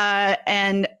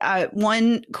 And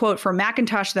one quote from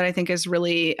McIntosh that I think is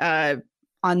really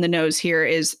on the nose here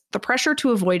is, "The pressure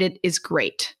to avoid it is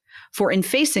great, for in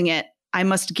facing it, I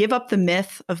must give up the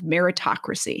myth of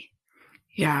meritocracy."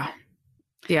 Yeah.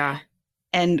 Yeah.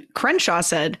 And Crenshaw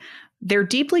said, "They're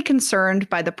deeply concerned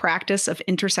by the practice of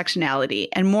intersectionality,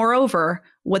 and moreover,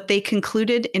 what they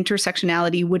concluded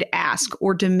intersectionality would ask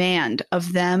or demand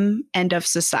of them and of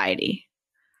society."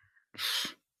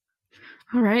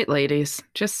 All right, ladies.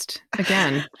 Just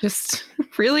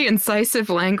really incisive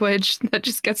language that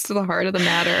just gets to the heart of the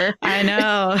matter. I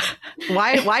know.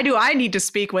 Why do I need to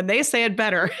speak when they say it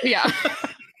better? Yeah.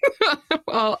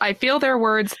 Well, I feel their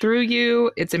words through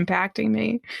you. It's impacting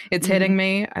me. It's hitting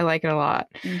me. I like it a lot.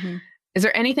 Is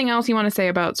there anything else you want to say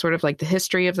about sort of like the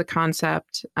history of the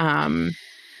concept?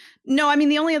 No, I mean,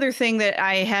 the only other thing that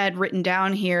I had written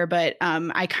down here, but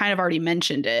I kind of already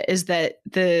mentioned it, is that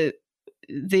the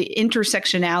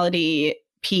intersectionality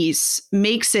piece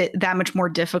makes it that much more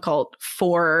difficult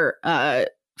for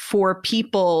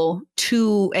people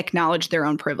to acknowledge their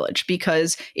own privilege,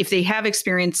 because if they have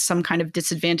experienced some kind of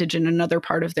disadvantage in another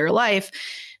part of their life,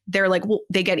 they're like, well,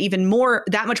 they get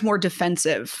that much more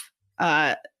defensive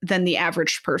than the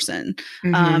average person.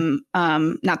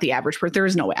 Not the average person. There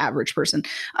is no average person.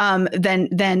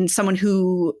 Than someone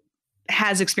who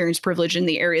has experienced privilege in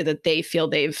the area that they feel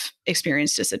they've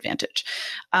experienced disadvantage.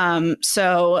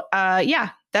 So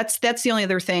that's the only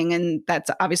other thing. And that's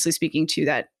obviously speaking to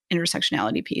that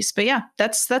intersectionality piece. But yeah,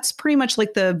 that's pretty much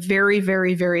like the very,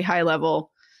 very, very high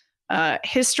level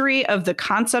history of the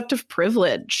concept of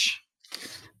privilege.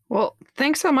 Well,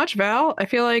 thanks so much, Val. I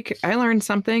feel like I learned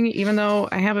something, even though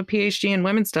I have a PhD in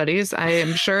women's studies. I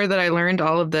am sure that I learned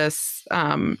all of this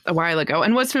a while ago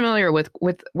and was familiar with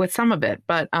some of it.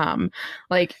 But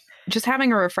like just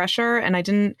having a refresher, and I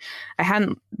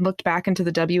hadn't looked back into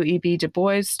the W.E.B. Du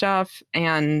Bois stuff.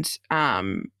 And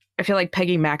I feel like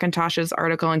Peggy McIntosh's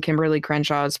article and Kimberly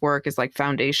Crenshaw's work is like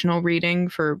foundational reading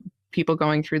for people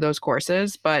going through those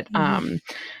courses. But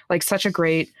like such a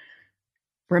great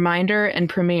reminder and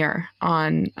premiere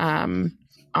on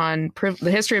the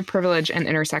history of privilege and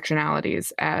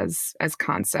intersectionalities as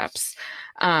concepts.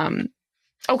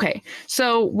 Okay,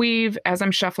 so as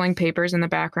I'm shuffling papers in the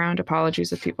background,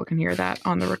 apologies if people can hear that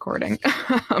on the recording.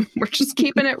 We're just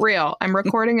keeping it real. I'm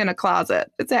recording in a closet.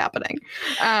 It's happening.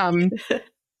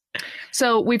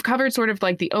 So we've covered sort of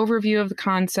like the overview of the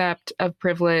concept of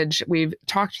privilege. We've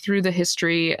talked through the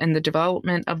history and the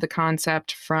development of the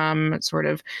concept from sort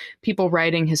of people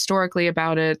writing historically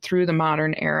about it through the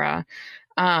modern era.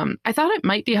 I thought it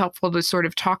might be helpful to sort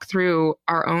of talk through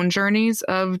our own journeys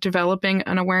of developing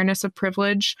an awareness of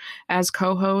privilege as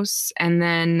co-hosts, and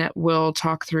then we'll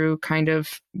talk through kind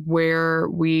of where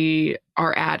we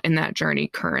are at in that journey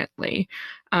currently.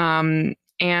 And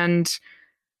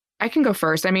I can go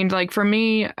first. I mean, like for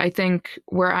me, I think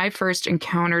where I first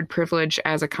encountered privilege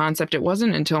as a concept, it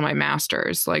wasn't until my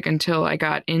master's, like until I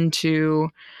got into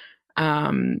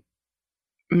um,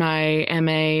 my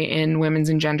MA in women's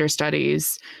and gender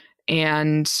studies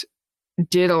and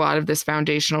did a lot of this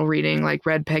foundational reading, like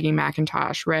read Peggy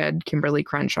McIntosh, read Kimberly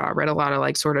Crenshaw, read a lot of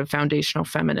like sort of foundational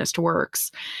feminist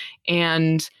works.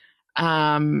 And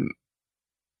on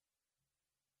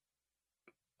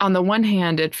the one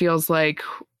hand, it feels like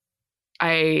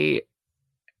I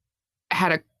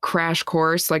had a crash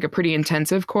course, like a pretty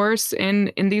intensive course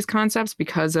in these concepts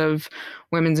because of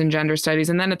women's and gender studies.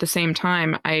 And then at the same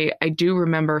time, I do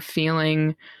remember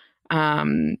feeling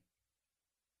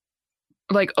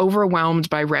like overwhelmed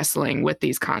by wrestling with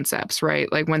these concepts,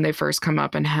 right? Like when they first come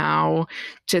up and how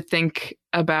to think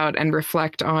about and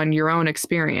reflect on your own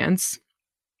experience.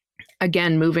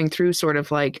 Again, moving through sort of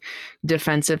like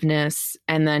defensiveness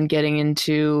and then getting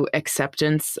into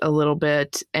acceptance a little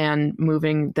bit and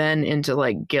moving then into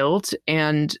like guilt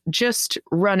and just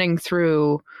running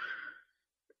through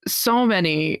so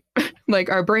many,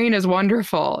 like our brain is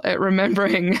wonderful at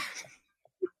remembering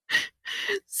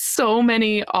so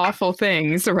many awful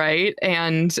things, right?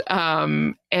 And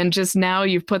just now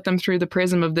you've put them through the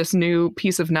prism of this new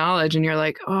piece of knowledge and you're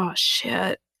like, oh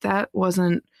shit, that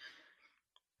wasn't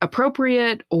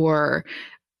appropriate, or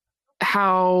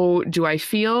how do I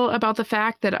feel about the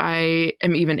fact that I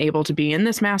am even able to be in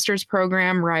this master's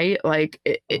program, right? Like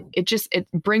it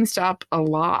brings up a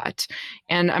lot.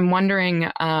 And I'm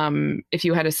wondering if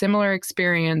you had a similar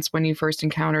experience when you first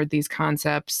encountered these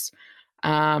concepts,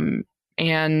 and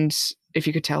if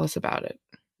you could tell us about it.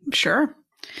 Sure.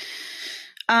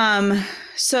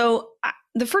 So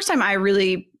the first time I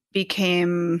really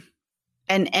became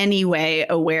in any way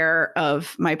aware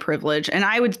of my privilege, and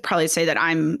I would probably say that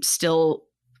I'm still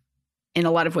in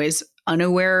a lot of ways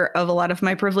unaware of a lot of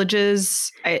my privileges.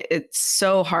 It's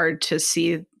so hard to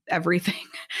see everything.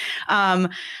 But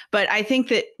I think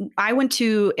that I went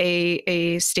to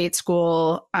a state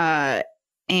school,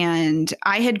 and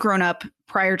I had grown up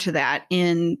prior to that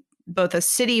in both a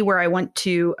city where I went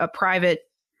to a private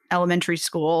elementary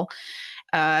school.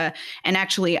 And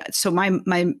actually, so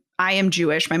I am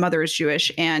Jewish. My mother is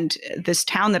Jewish. And this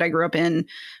town that I grew up in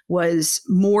was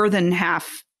more than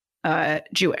half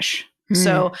Jewish.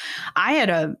 So I had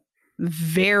a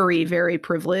very, very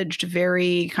privileged,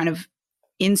 very kind of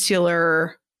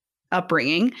insular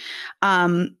upbringing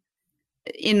in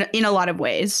a lot of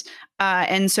ways.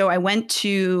 And so I went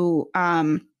to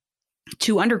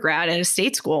undergrad at a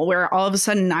state school where all of a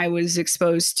sudden I was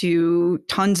exposed to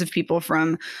tons of people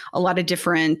from a lot of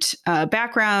different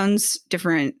backgrounds,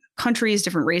 different countries,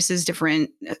 different races,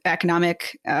 different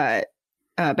economic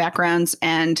backgrounds.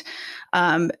 And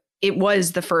it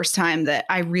was the first time that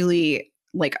I really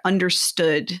like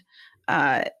understood,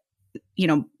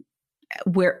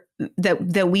 where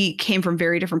that we came from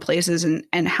very different places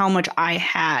and how much I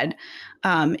had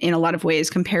in a lot of ways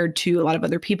compared to a lot of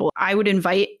other people. I would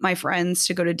invite my friends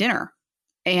to go to dinner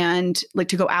and like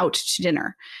to go out to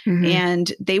dinner. Mm-hmm.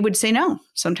 And they would say no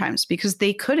sometimes because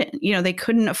they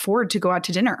couldn't afford to go out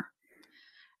to dinner.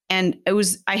 And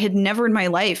I had never in my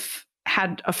life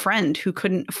had a friend who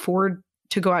couldn't afford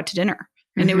to go out to dinner.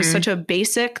 And it was such a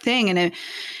basic thing. And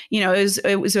it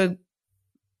was a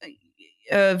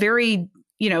very,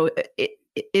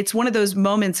 it's one of those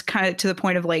moments kind of to the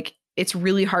point of like, it's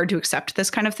really hard to accept this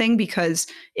kind of thing because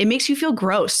it makes you feel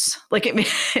gross. Like it made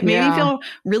me feel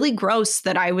really gross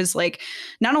that I was like,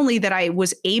 not only that I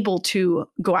was able to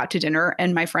go out to dinner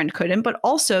and my friend couldn't, but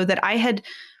also that I had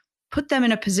put them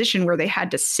in a position where they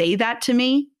had to say that to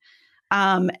me.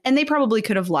 And they probably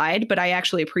could have lied, but I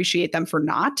actually appreciate them for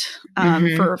not,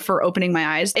 for opening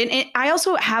my eyes. And I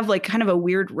also have like kind of a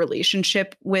weird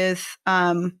relationship with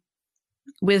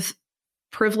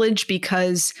privilege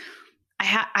because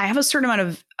I have a certain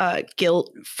amount of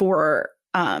guilt for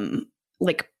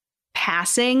like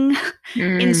passing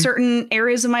in certain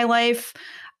areas of my life.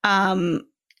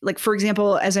 Like, for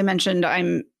example, as I mentioned,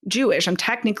 I'm Jewish. I'm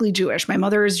technically Jewish. My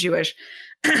mother is Jewish,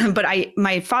 but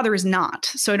my father is not.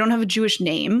 So I don't have a Jewish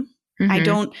name. I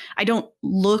don't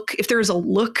look, if there is a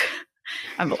look,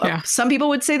 some people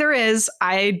would say there is.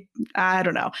 I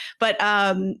don't know. But,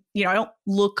 I don't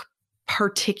look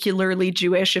particularly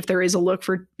Jewish, if there is a look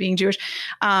for being Jewish.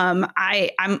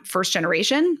 I'm first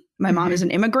generation. My mom is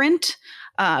an immigrant.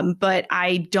 But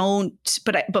I don't,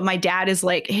 but my dad is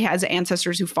like, he has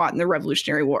ancestors who fought in the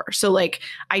Revolutionary War. So like,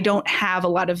 I don't have a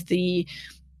lot of the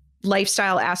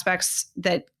lifestyle aspects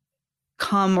that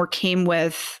come or came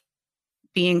with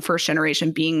being first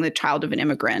generation, being the child of an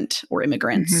immigrant or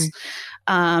immigrants.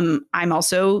 I'm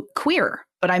also queer,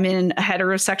 but I'm in a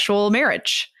heterosexual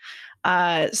marriage.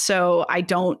 So I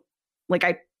don't like,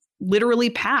 I literally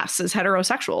pass as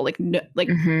heterosexual. Like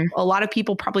a lot of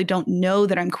people probably don't know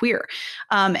that I'm queer.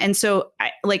 And so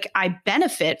I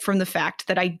benefit from the fact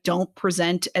that I don't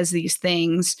present as these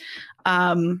things.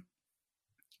 And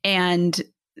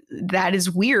that is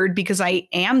weird because I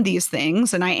am these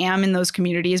things and I am in those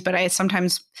communities, but I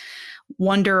sometimes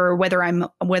wonder whether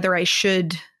I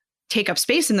should take up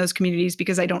space in those communities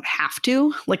because I don't have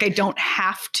to. Like I don't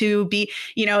have to be,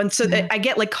 and so I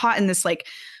get like caught in this like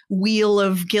wheel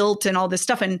of guilt and all this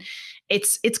stuff, and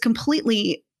it's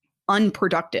completely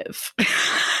unproductive.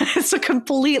 It's a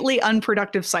completely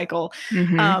unproductive cycle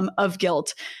of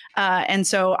guilt, and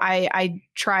so I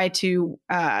try to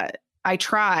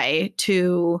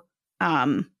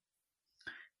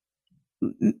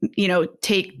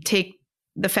take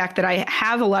the fact that I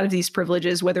have a lot of these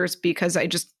privileges, whether it's because I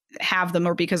just have them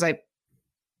or because I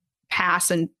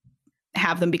pass and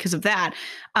have them because of that,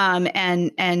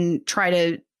 and try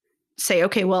to say,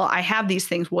 okay, well, I have these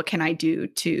things. What can I do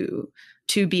to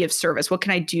be of service? What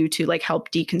can I do to like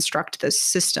help deconstruct this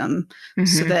system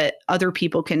so that other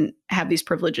people can have these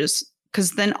privileges?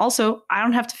 Because then also I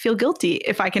don't have to feel guilty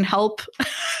if I can help.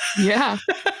 Yeah.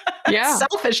 Yeah.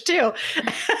 Selfish too.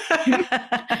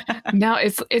 Now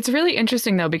it's really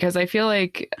interesting though, because I feel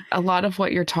like a lot of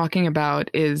what you're talking about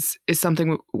is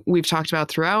something we've talked about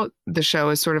throughout the show,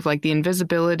 is sort of like the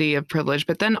invisibility of privilege,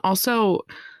 but then also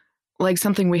like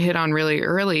something we hit on really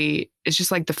early is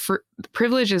just like the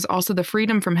privilege is also the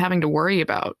freedom from having to worry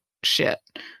about shit.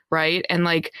 Right. And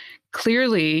like,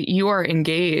 clearly you are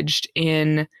engaged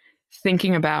in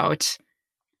thinking about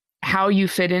how you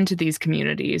fit into these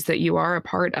communities that you are a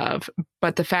part of,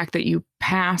 but the fact that you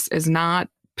pass as not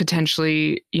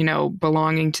potentially,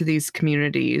 belonging to these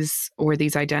communities or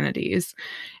these identities,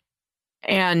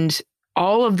 and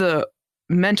all of the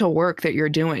mental work that you're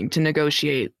doing to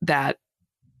negotiate that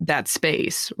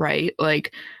space, right?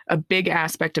 Like a big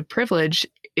aspect of privilege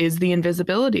is the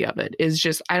invisibility of it, is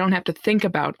just, I don't have to think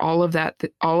about all of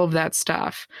that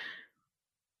stuff.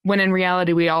 When in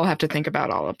reality, we all have to think about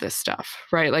all of this stuff,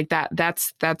 right? Like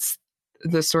that's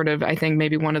the sort of, I think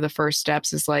maybe one of the first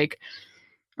steps is like,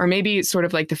 or maybe sort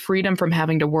of like the freedom from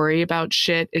having to worry about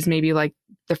shit is maybe like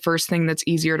the first thing that's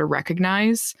easier to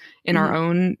recognize in our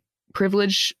own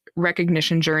privilege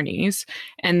recognition journeys.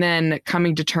 And then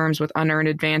coming to terms with unearned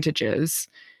advantages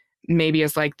maybe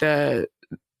as like the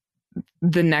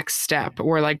next step,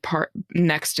 or like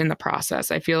next in the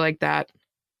process. I feel like that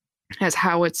is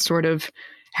how it's sort of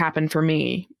happened for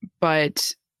me.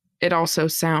 But it also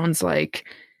sounds like,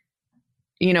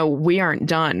 we aren't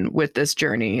done with this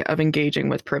journey of engaging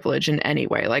with privilege in any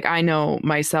way. Like I know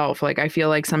myself, like I feel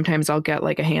like sometimes I'll get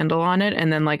like a handle on it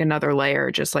and then like another layer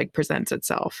just like presents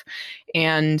itself.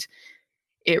 And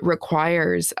it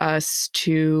requires us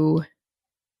to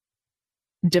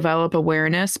develop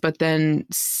awareness, but then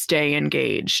stay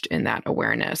engaged in that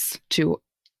awareness to,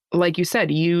 like you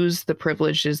said, use the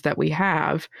privileges that we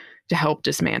have to help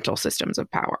dismantle systems of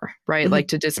power, right? Like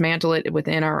to dismantle it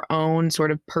within our own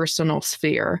sort of personal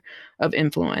sphere of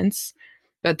influence,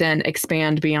 but then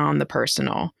expand beyond the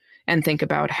personal and think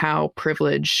about how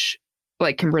privilege,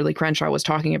 like Kimberly Crenshaw was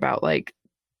talking about, like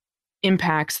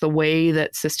impacts the way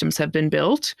that systems have been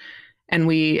built. And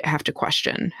we have to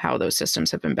question how those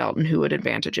systems have been built and who it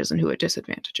advantages and who it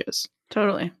disadvantages.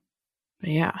 Totally. But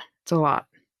yeah, it's a lot.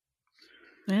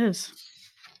 It is.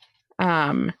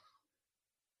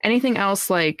 Anything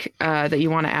else like that you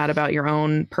want to add about your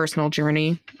own personal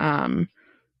journey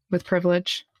with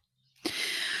privilege?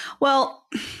 Well,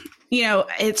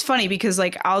 it's funny because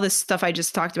like all this stuff I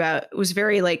just talked about was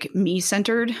very like me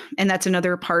centered. And that's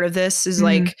another part of this is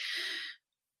like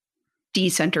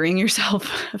decentering yourself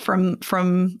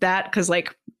from that. Cause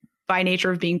like by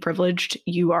nature of being privileged,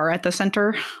 you are at the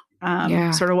center,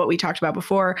 sort of what we talked about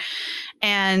before.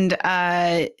 And,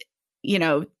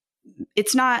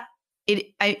 it's not,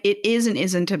 it is and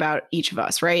isn't about each of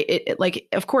us, right? It like,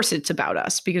 of course it's about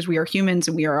us because we are humans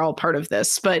and we are all part of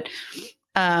this. But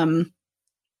I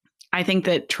think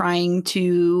that trying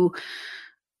to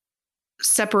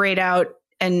separate out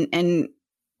and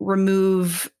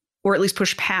remove or at least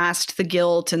push past the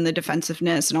guilt and the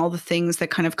defensiveness and all the things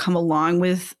that kind of come along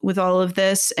with all of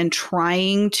this, and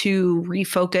trying to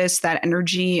refocus that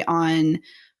energy on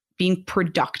being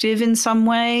productive in some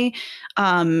way,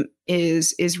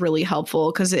 is really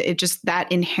helpful, because it just,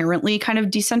 that inherently kind of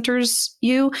decenters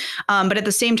you. But at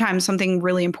the same time, something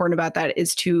really important about that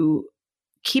is to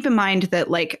keep in mind that,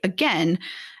 like, again,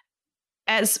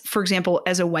 as, for example,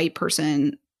 as a white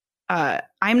person,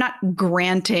 I'm not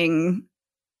granting,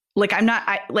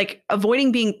 like,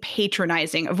 avoiding being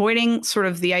patronizing, avoiding sort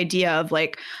of the idea of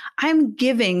like, I'm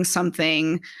giving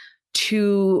something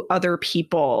to other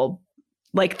people.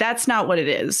 Like, that's not what it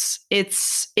is.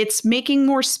 It's making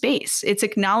more space. It's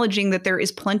acknowledging that there is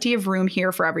plenty of room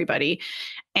here for everybody,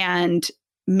 and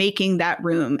making that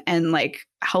room, and like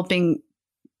helping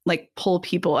like pull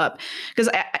people up. Because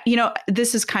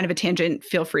this is kind of a tangent.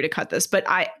 Feel free to cut this, but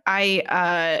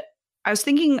I was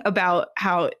thinking about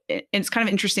how it's kind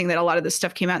of interesting that a lot of this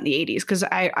stuff came out in the 80s, because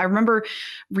I remember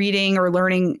reading or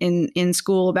learning in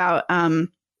school about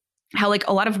how like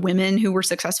a lot of women who were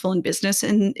successful in business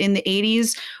in the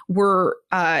 80s were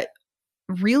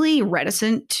really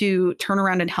reticent to turn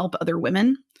around and help other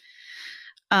women.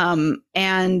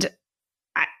 And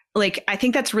I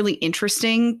think that's really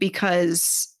interesting,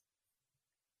 because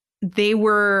they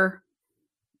were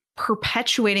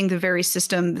perpetuating the very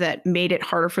system that made it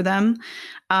harder for them.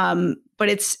 But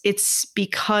it's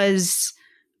because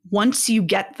once you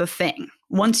get the thing,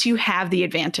 once you have the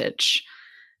advantage,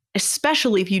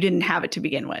 especially if you didn't have it to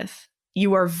begin with,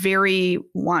 you are very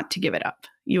want to give it up.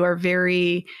 You are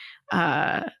very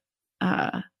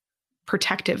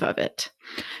protective of it.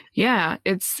 Yeah,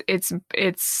 it's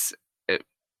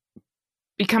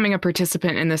becoming a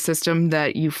participant in the system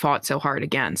that you fought so hard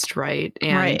against, right?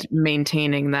 And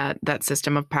maintaining that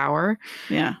system of power.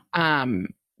 Yeah.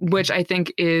 Which I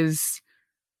think is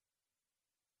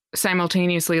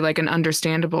simultaneously like an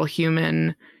understandable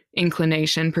human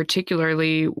inclination,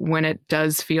 particularly when it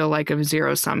does feel like a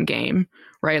zero-sum game,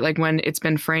 right? Like when it's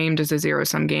been framed as a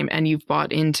zero-sum game and you've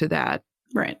bought into that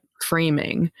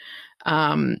framing.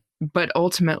 But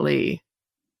ultimately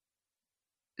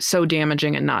so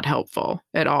damaging and not helpful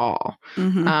at all,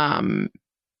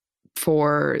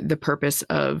 for the purpose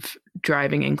of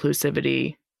driving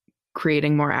inclusivity,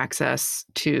 creating more access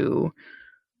to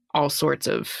all sorts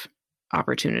of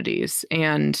opportunities.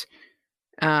 And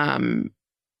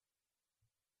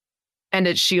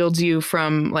it shields you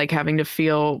from like having to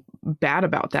feel bad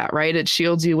about that, right? It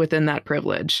shields you within that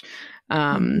privilege.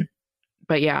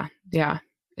 But yeah,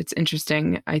 it's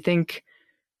interesting. I think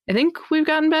we've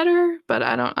gotten better, but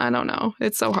I don't know.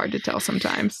 It's so hard to tell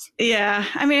sometimes. Yeah.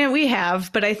 I mean, we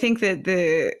have, but I think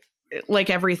that like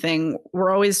everything,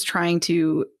 we're always trying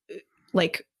to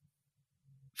like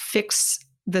fix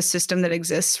the system that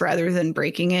exists rather than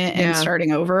breaking it and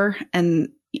starting over. And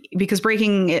because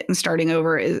breaking it and starting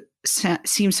over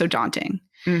seems so daunting.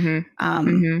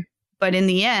 But in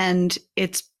the end,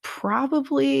 it's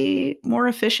probably more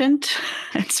efficient.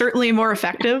 It's certainly more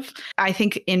effective. I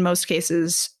think in most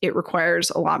cases, it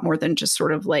requires a lot more than just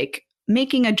sort of like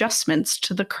making adjustments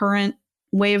to the current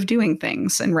way of doing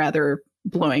things, and rather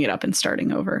blowing it up and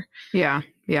starting over. Yeah.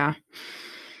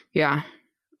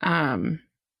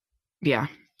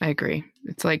 I agree.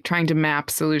 It's like trying to map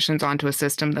solutions onto a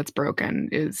system that's broken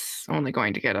is only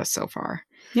going to get us so far.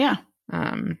 Yeah.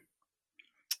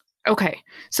 Okay.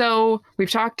 So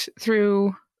we've talked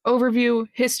through overview,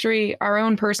 history, our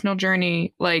own personal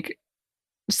journey, like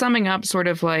summing up sort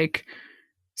of like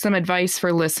some advice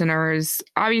for listeners.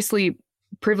 Obviously,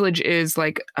 privilege is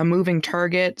like a moving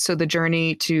target. So the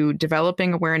journey to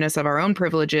developing awareness of our own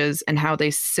privileges and how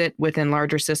they sit within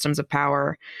larger systems of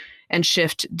power and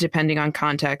shift depending on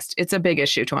context, it's a big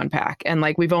issue to unpack. And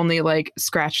like we've only like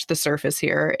scratched the surface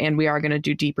here, and we are going to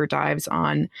do deeper dives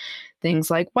on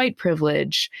things like white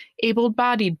privilege,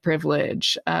 able-bodied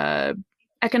privilege,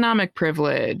 economic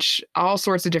privilege, all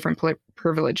sorts of different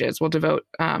privileges. We'll devote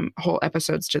whole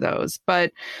episodes to those.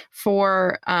 But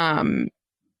for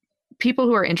people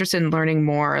who are interested in learning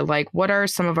more, like what are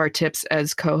some of our tips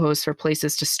as co-hosts for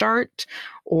places to start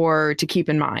or to keep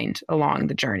in mind along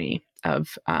the journey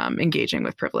of engaging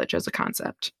with privilege as a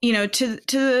concept? You know, to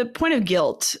the point of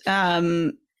guilt,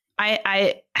 I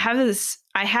have this.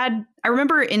 I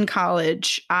remember in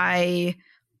college, I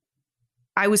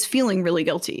was feeling really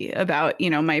guilty about,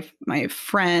 my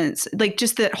friends, like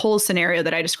just that whole scenario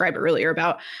that I described earlier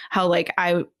about how like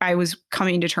I was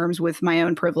coming to terms with my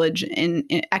own privilege in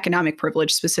economic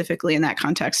privilege, specifically in that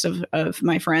context of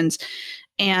my friends.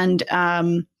 And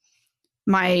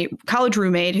my college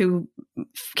roommate, who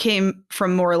came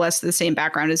from more or less the same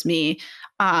background as me,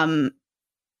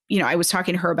 I was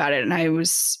talking to her about it, and I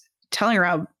was telling her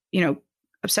how,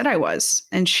 upset I was.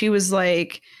 And she was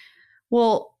like,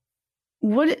 well,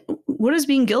 what does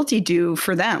being guilty do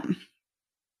for them?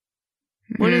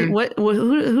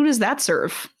 Who does that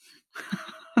serve?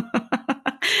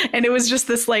 And it was just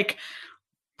this like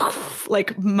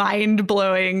mind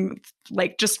blowing,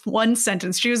 like just one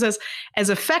sentence. She was as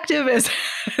effective as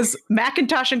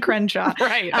Macintosh and Crenshaw.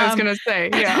 Right. I was going to say,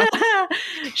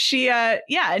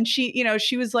 yeah. And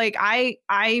she was like, I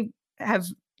have,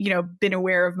 been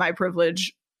aware of my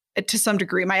privilege to some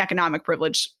degree, my economic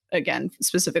privilege, again,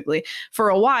 specifically, for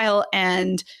a while.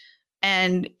 And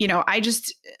I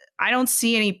don't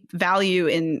see any value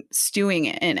in stewing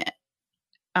in it.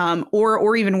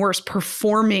 Or even worse,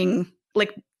 performing,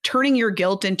 like turning your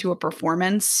guilt into a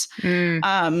performance.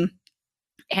 And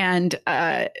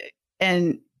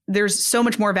there's so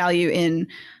much more value in,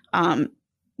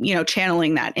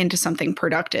 channeling that into something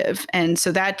productive. And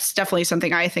so that's definitely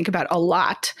something I think about a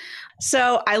lot.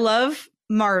 So I love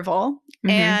Marvel.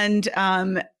 And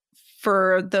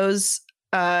for those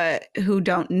who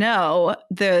don't know,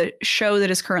 the show that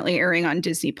is currently airing on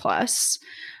Disney Plus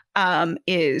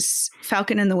is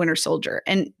Falcon and the Winter Soldier.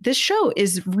 And this show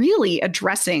is really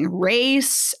addressing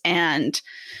race and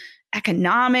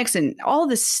economics and all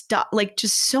this stuff, like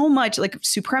just so much like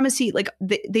supremacy. Like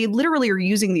they literally are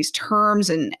using these terms,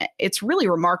 and it's really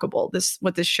remarkable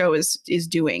what this show is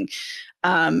doing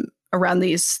around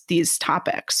these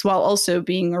topics, while also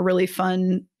being a really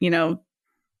fun,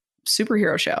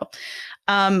 superhero show.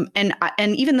 And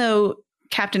even though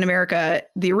Captain America,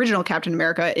 the original Captain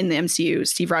America in the MCU,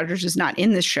 Steve Rogers, is not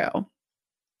in this show,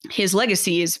 his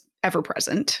legacy is ever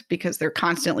present because they're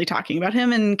constantly talking about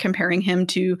him and comparing him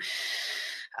to,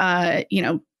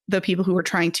 the people who are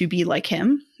trying to be like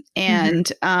him.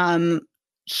 And I've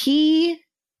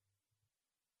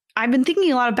been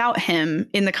thinking a lot about him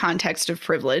in the context of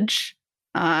privilege.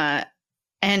 And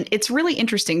it's really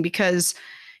interesting because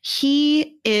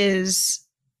he is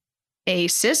a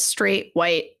cis, straight,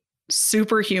 white,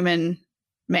 superhuman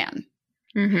man.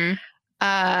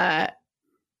 And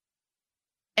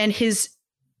his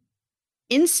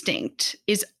instinct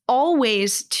is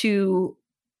always to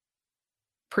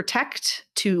protect,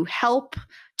 to help,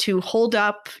 to hold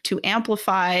up, to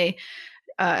amplify,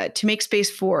 to make space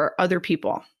for other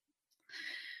people.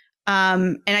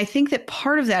 And I think that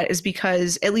part of that is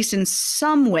because, at least in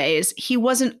some ways, he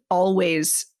wasn't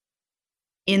always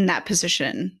in that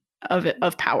position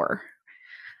of power.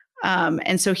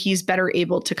 And so he's better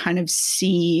able to kind of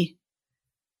see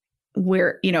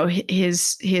where,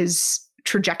 his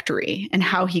trajectory and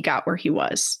how he got where he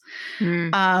was.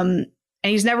 And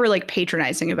he's never like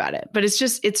patronizing about it, but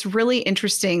it's really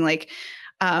interesting. Like,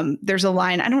 there's a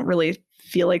line, I don't really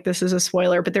feel like this is a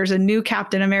spoiler, but there's a new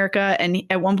Captain America. And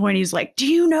at one point he's like, do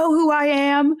you know who I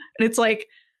am? And it's like,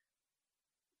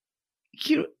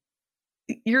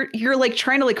 you're like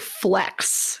trying to like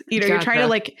flex, you're trying to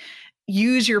like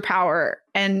use your power.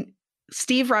 And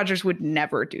Steve Rogers would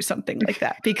never do something like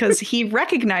that because he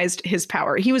recognized his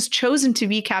power. He was chosen to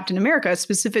be Captain America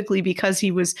specifically because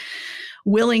he was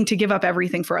willing to give up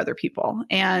everything for other people.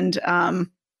 And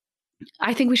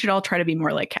I think we should all try to be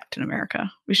more like Captain America.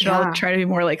 We should all try to be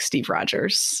more like Steve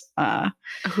Rogers.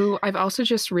 Who I've also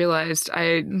just realized,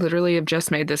 I literally have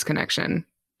just made this connection.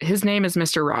 His name is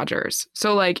Mr. Rogers.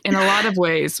 So like in a lot of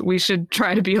ways, we should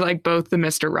try to be like both the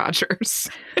Mr. Rogers.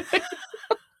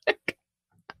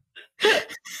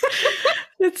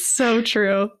 It's so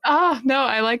true. Oh, no,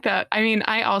 I like that. I mean,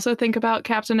 I also think about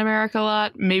Captain America a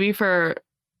lot, maybe for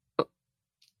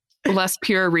less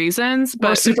pure reasons, but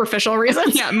more superficial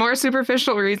reasons. Yeah, more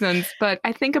superficial reasons. But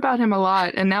I think about him a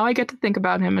lot, and now I get to think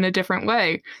about him in a different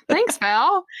way. Thanks,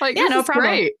 Val. Like, yeah, no problem.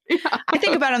 Great. Yeah. I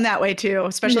think about him that way too,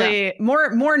 especially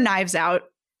more Knives Out.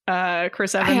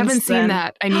 Chris Evans. I haven't seen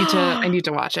that. I need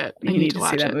to watch it. I need to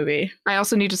watch that movie. I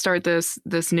also need to start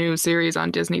this new series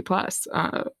on Disney Plus.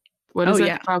 What is it?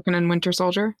 Yeah. Falcon and Winter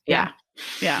Soldier? Yeah.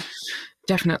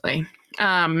 Definitely.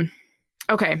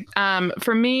 Okay.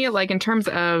 For me, like in terms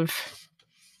of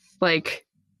like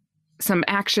some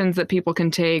actions that people can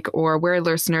take or where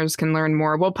listeners can learn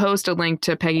more, we'll post a link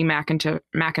to Peggy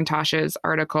McIntosh's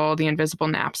article, The Invisible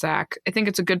Knapsack. I think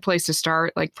it's a good place to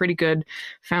start, like pretty good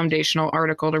foundational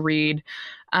article to read.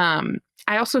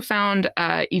 I also found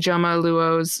Ijeoma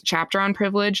Oluo's chapter on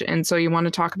privilege. And so you want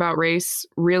to talk about race,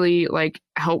 really like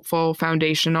helpful,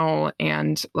 foundational,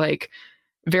 and like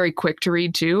very quick to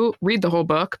read too. Read the whole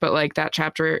book, but like that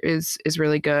chapter is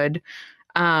really good.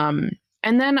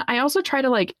 And then I also try to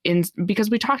like, because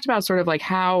we talked about sort of like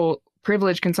how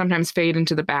privilege can sometimes fade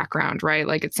into the background, right?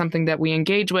 Like it's something that we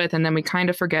engage with and then we kind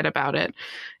of forget about it.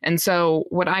 And so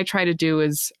what I try to do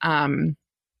is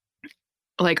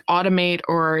like automate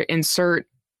or insert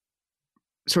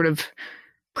sort of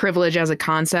privilege as a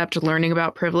concept, learning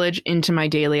about privilege into my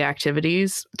daily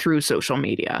activities through social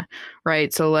media,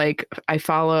 right? So like I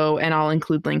follow, and I'll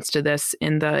include links to this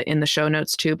in the show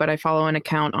notes too, but I follow an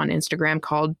account on Instagram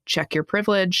called Check Your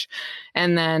Privilege,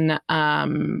 and then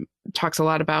talks a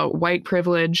lot about white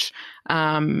privilege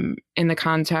in the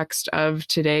context of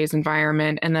today's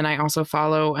environment. And then I also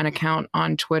follow an account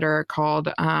on Twitter called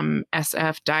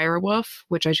SF Direwolf,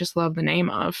 which I just love the name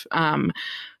of,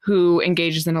 who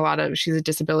engages in a lot of, she's a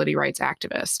disability rights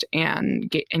activist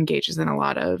and engages in a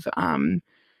lot of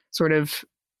sort of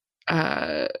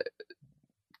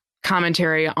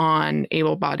commentary on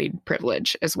able-bodied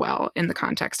privilege as well in the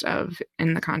context of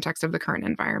the current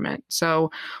environment. So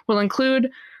we'll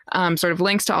include sort of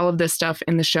links to all of this stuff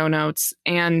in the show notes.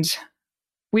 And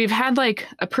we've had like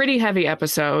a pretty heavy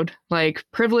episode. Like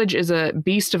privilege is a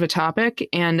beast of a topic.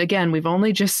 And again, we've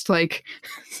only just like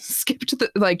skipped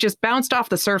just bounced off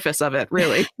the surface of it,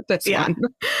 really, this one.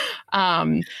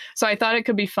 So I thought it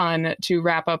could be fun to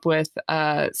wrap up with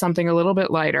something a little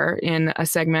bit lighter in a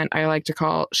segment I like to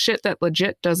call Shit That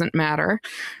Legit Doesn't Matter.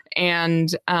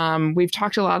 And we've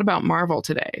talked a lot about Marvel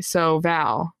today. So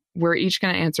Val, we're each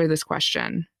going to answer this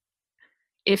question.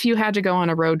 If you had to go on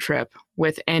a road trip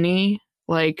with any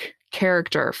like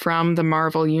character from the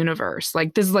Marvel universe,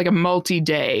 like this is like a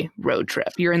multi-day road trip,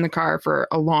 you're in the car for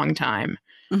a long time,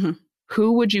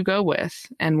 who would you go with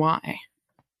and why?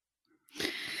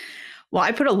 Well,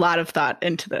 I put a lot of thought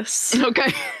into this.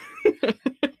 Okay.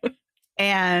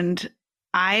 And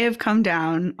I have come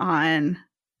down on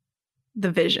the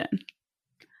Vision.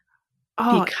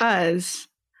 Oh, because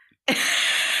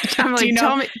I'm like,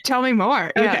 tell me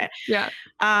more. Okay. Yeah.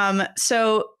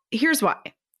 So here's why.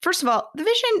 First of all, the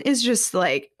Vision is just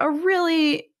like a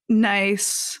really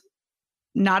nice,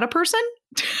 not a person,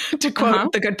 to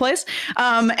quote The Good Place.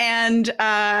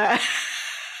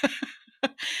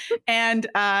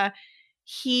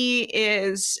 He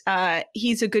is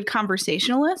he's a good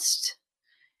conversationalist.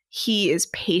 He is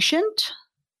patient.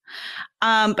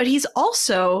 But he's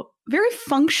also very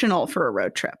functional for a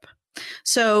road trip.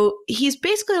 So he's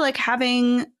basically like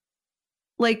having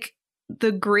like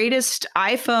the greatest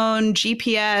iPhone,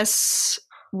 GPS,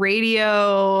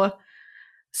 radio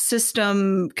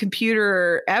system,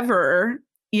 computer ever,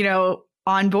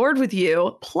 on board with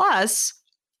you. Plus,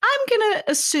 I'm going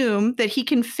to assume that he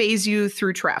can phase you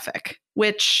through traffic,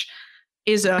 which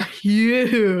is a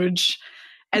huge...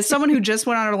 As someone who just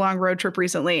went on a long road trip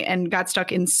recently and got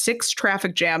stuck in 6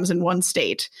 traffic jams in one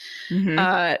state,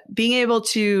 being able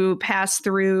to pass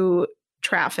through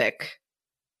traffic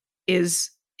is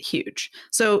huge.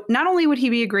 So not only would he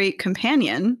be a great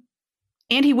companion,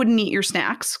 and he wouldn't eat your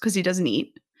snacks because he doesn't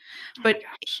eat, but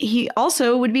he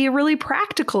also would be a really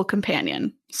practical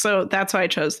companion. So that's why I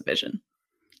chose the Vision.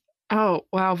 Oh,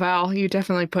 wow, Val, you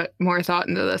definitely put more thought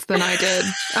into this than I did,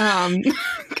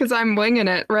 because I'm winging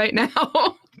it right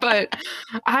now. But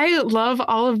I love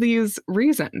all of these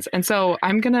reasons. And so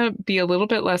I'm going to be a little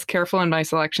bit less careful in my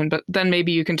selection, but then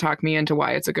maybe you can talk me into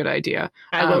why it's a good idea.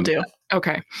 I will do.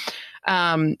 Okay.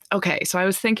 Okay. So I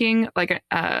was thinking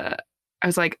I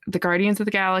was like, the Guardians of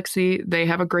the Galaxy, they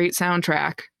have a great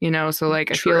soundtrack, so like,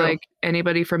 I feel like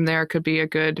anybody from there could be a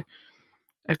good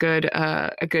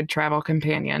travel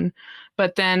companion.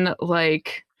 But then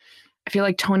like, I feel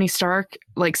like Tony Stark,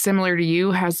 like similar to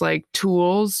you, has like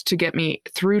tools to get me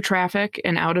through traffic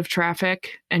and out of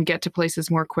traffic and get to places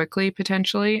more quickly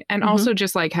potentially. And also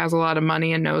just like has a lot of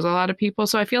money and knows a lot of people.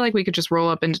 So I feel like we could just roll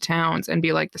up into towns and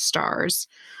be like the stars.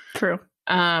 True.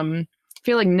 I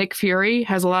feel like Nick Fury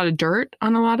has a lot of dirt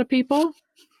on a lot of people.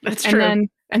 That's true.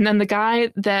 And then the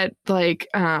guy that like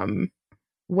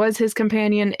was his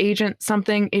companion, Agent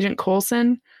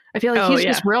Coulson. I feel like he's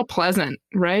just real pleasant,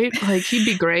 right? Like he'd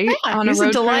be great on a road trip. He's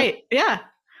a delight. Yeah.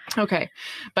 Okay.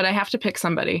 But I have to pick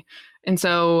somebody. And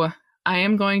so I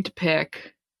am going to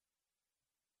pick.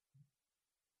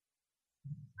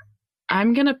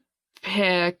 I'm going to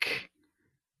pick.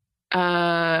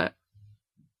 I'm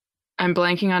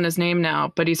blanking on his name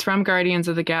now, but he's from Guardians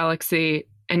of the Galaxy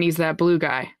and he's that blue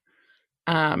guy.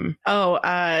 Oh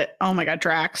my God,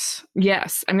 Drax.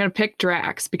 Yes, I'm going to pick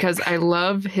Drax because I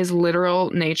love his literal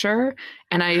nature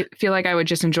and I feel like I would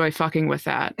just enjoy fucking with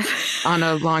that on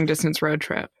a long distance road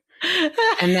trip.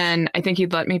 And then I think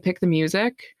he'd let me pick the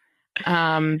music,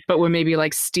 but would maybe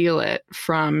like steal it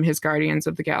from his Guardians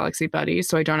of the Galaxy buddies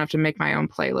so I don't have to make my own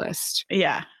playlist.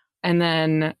 Yeah. And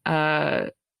then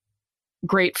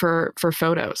great for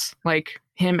photos. Like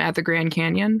him at the Grand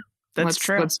Canyon. That's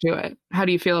true. Let's do it. How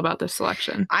do you feel about this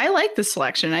selection? I like the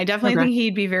selection. I definitely think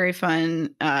he'd be very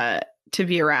fun to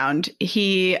be around.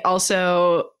 He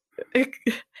also,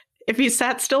 if he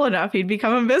sat still enough, he'd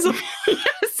become invisible.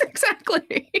 Yes,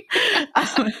 exactly.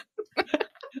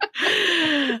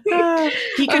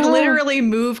 He could literally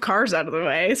move cars out of the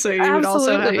way, so you would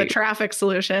also have a traffic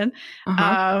solution.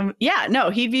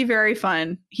 He'd be very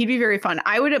fun.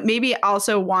 I would maybe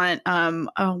also want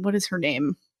what is her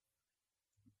name?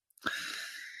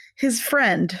 His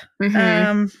friend.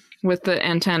 With the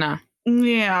antenna.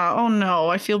 Yeah. Oh no,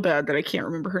 I feel bad that I can't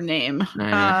remember her name.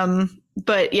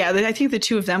 But yeah, I think the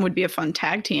two of them would be a fun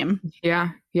tag team. Yeah.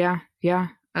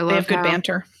 I love. They have good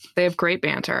banter. They have great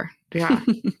banter. Yeah.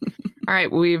 All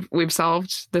right, we've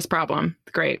solved this problem.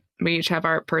 Great. We each have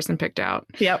our person picked out.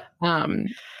 Yep.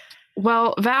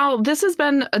 Well, Val, this has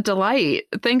been a delight.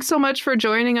 Thanks so much for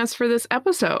joining us for this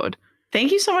episode.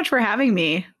 Thank you so much for having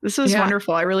me. This was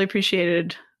wonderful. I really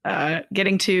appreciated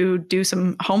getting to do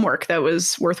some homework that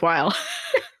was worthwhile.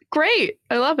 Great.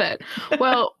 I love it.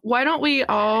 Well, why don't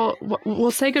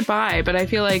we'll say goodbye, but I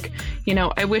feel like,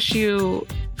 I wish you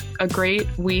a great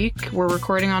week. We're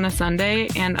recording on a Sunday,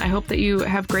 and I hope that you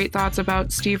have great thoughts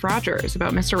about Steve Rogers,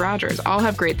 about Mr. Rogers. I'll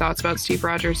have great thoughts about Steve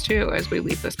Rogers too as we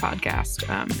leave this podcast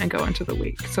and go into the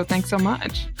week. So thanks so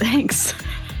much. Thanks.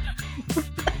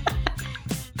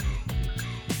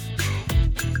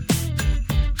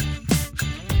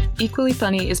 Equally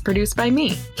Funny is produced by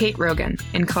me, Kate Rogan,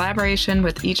 in collaboration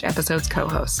with each episode's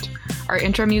co-host. Our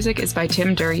intro music is by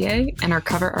Tim Duryea, and our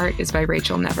cover art is by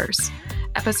Rachel Nevers.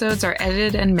 Episodes are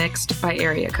edited and mixed by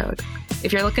Area Code.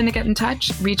 If you're looking to get in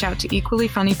touch, reach out to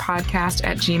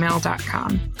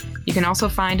equallyfunnypodcast@gmail.com. You can also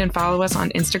find and follow us on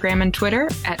Instagram and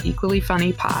Twitter at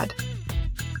equallyfunnypod.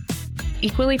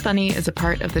 Equally Funny is a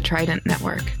part of the Trident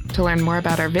Network. To learn more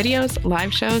about our videos,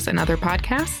 live shows, and other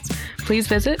podcasts, please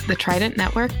visit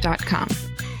thetridentnetwork.com.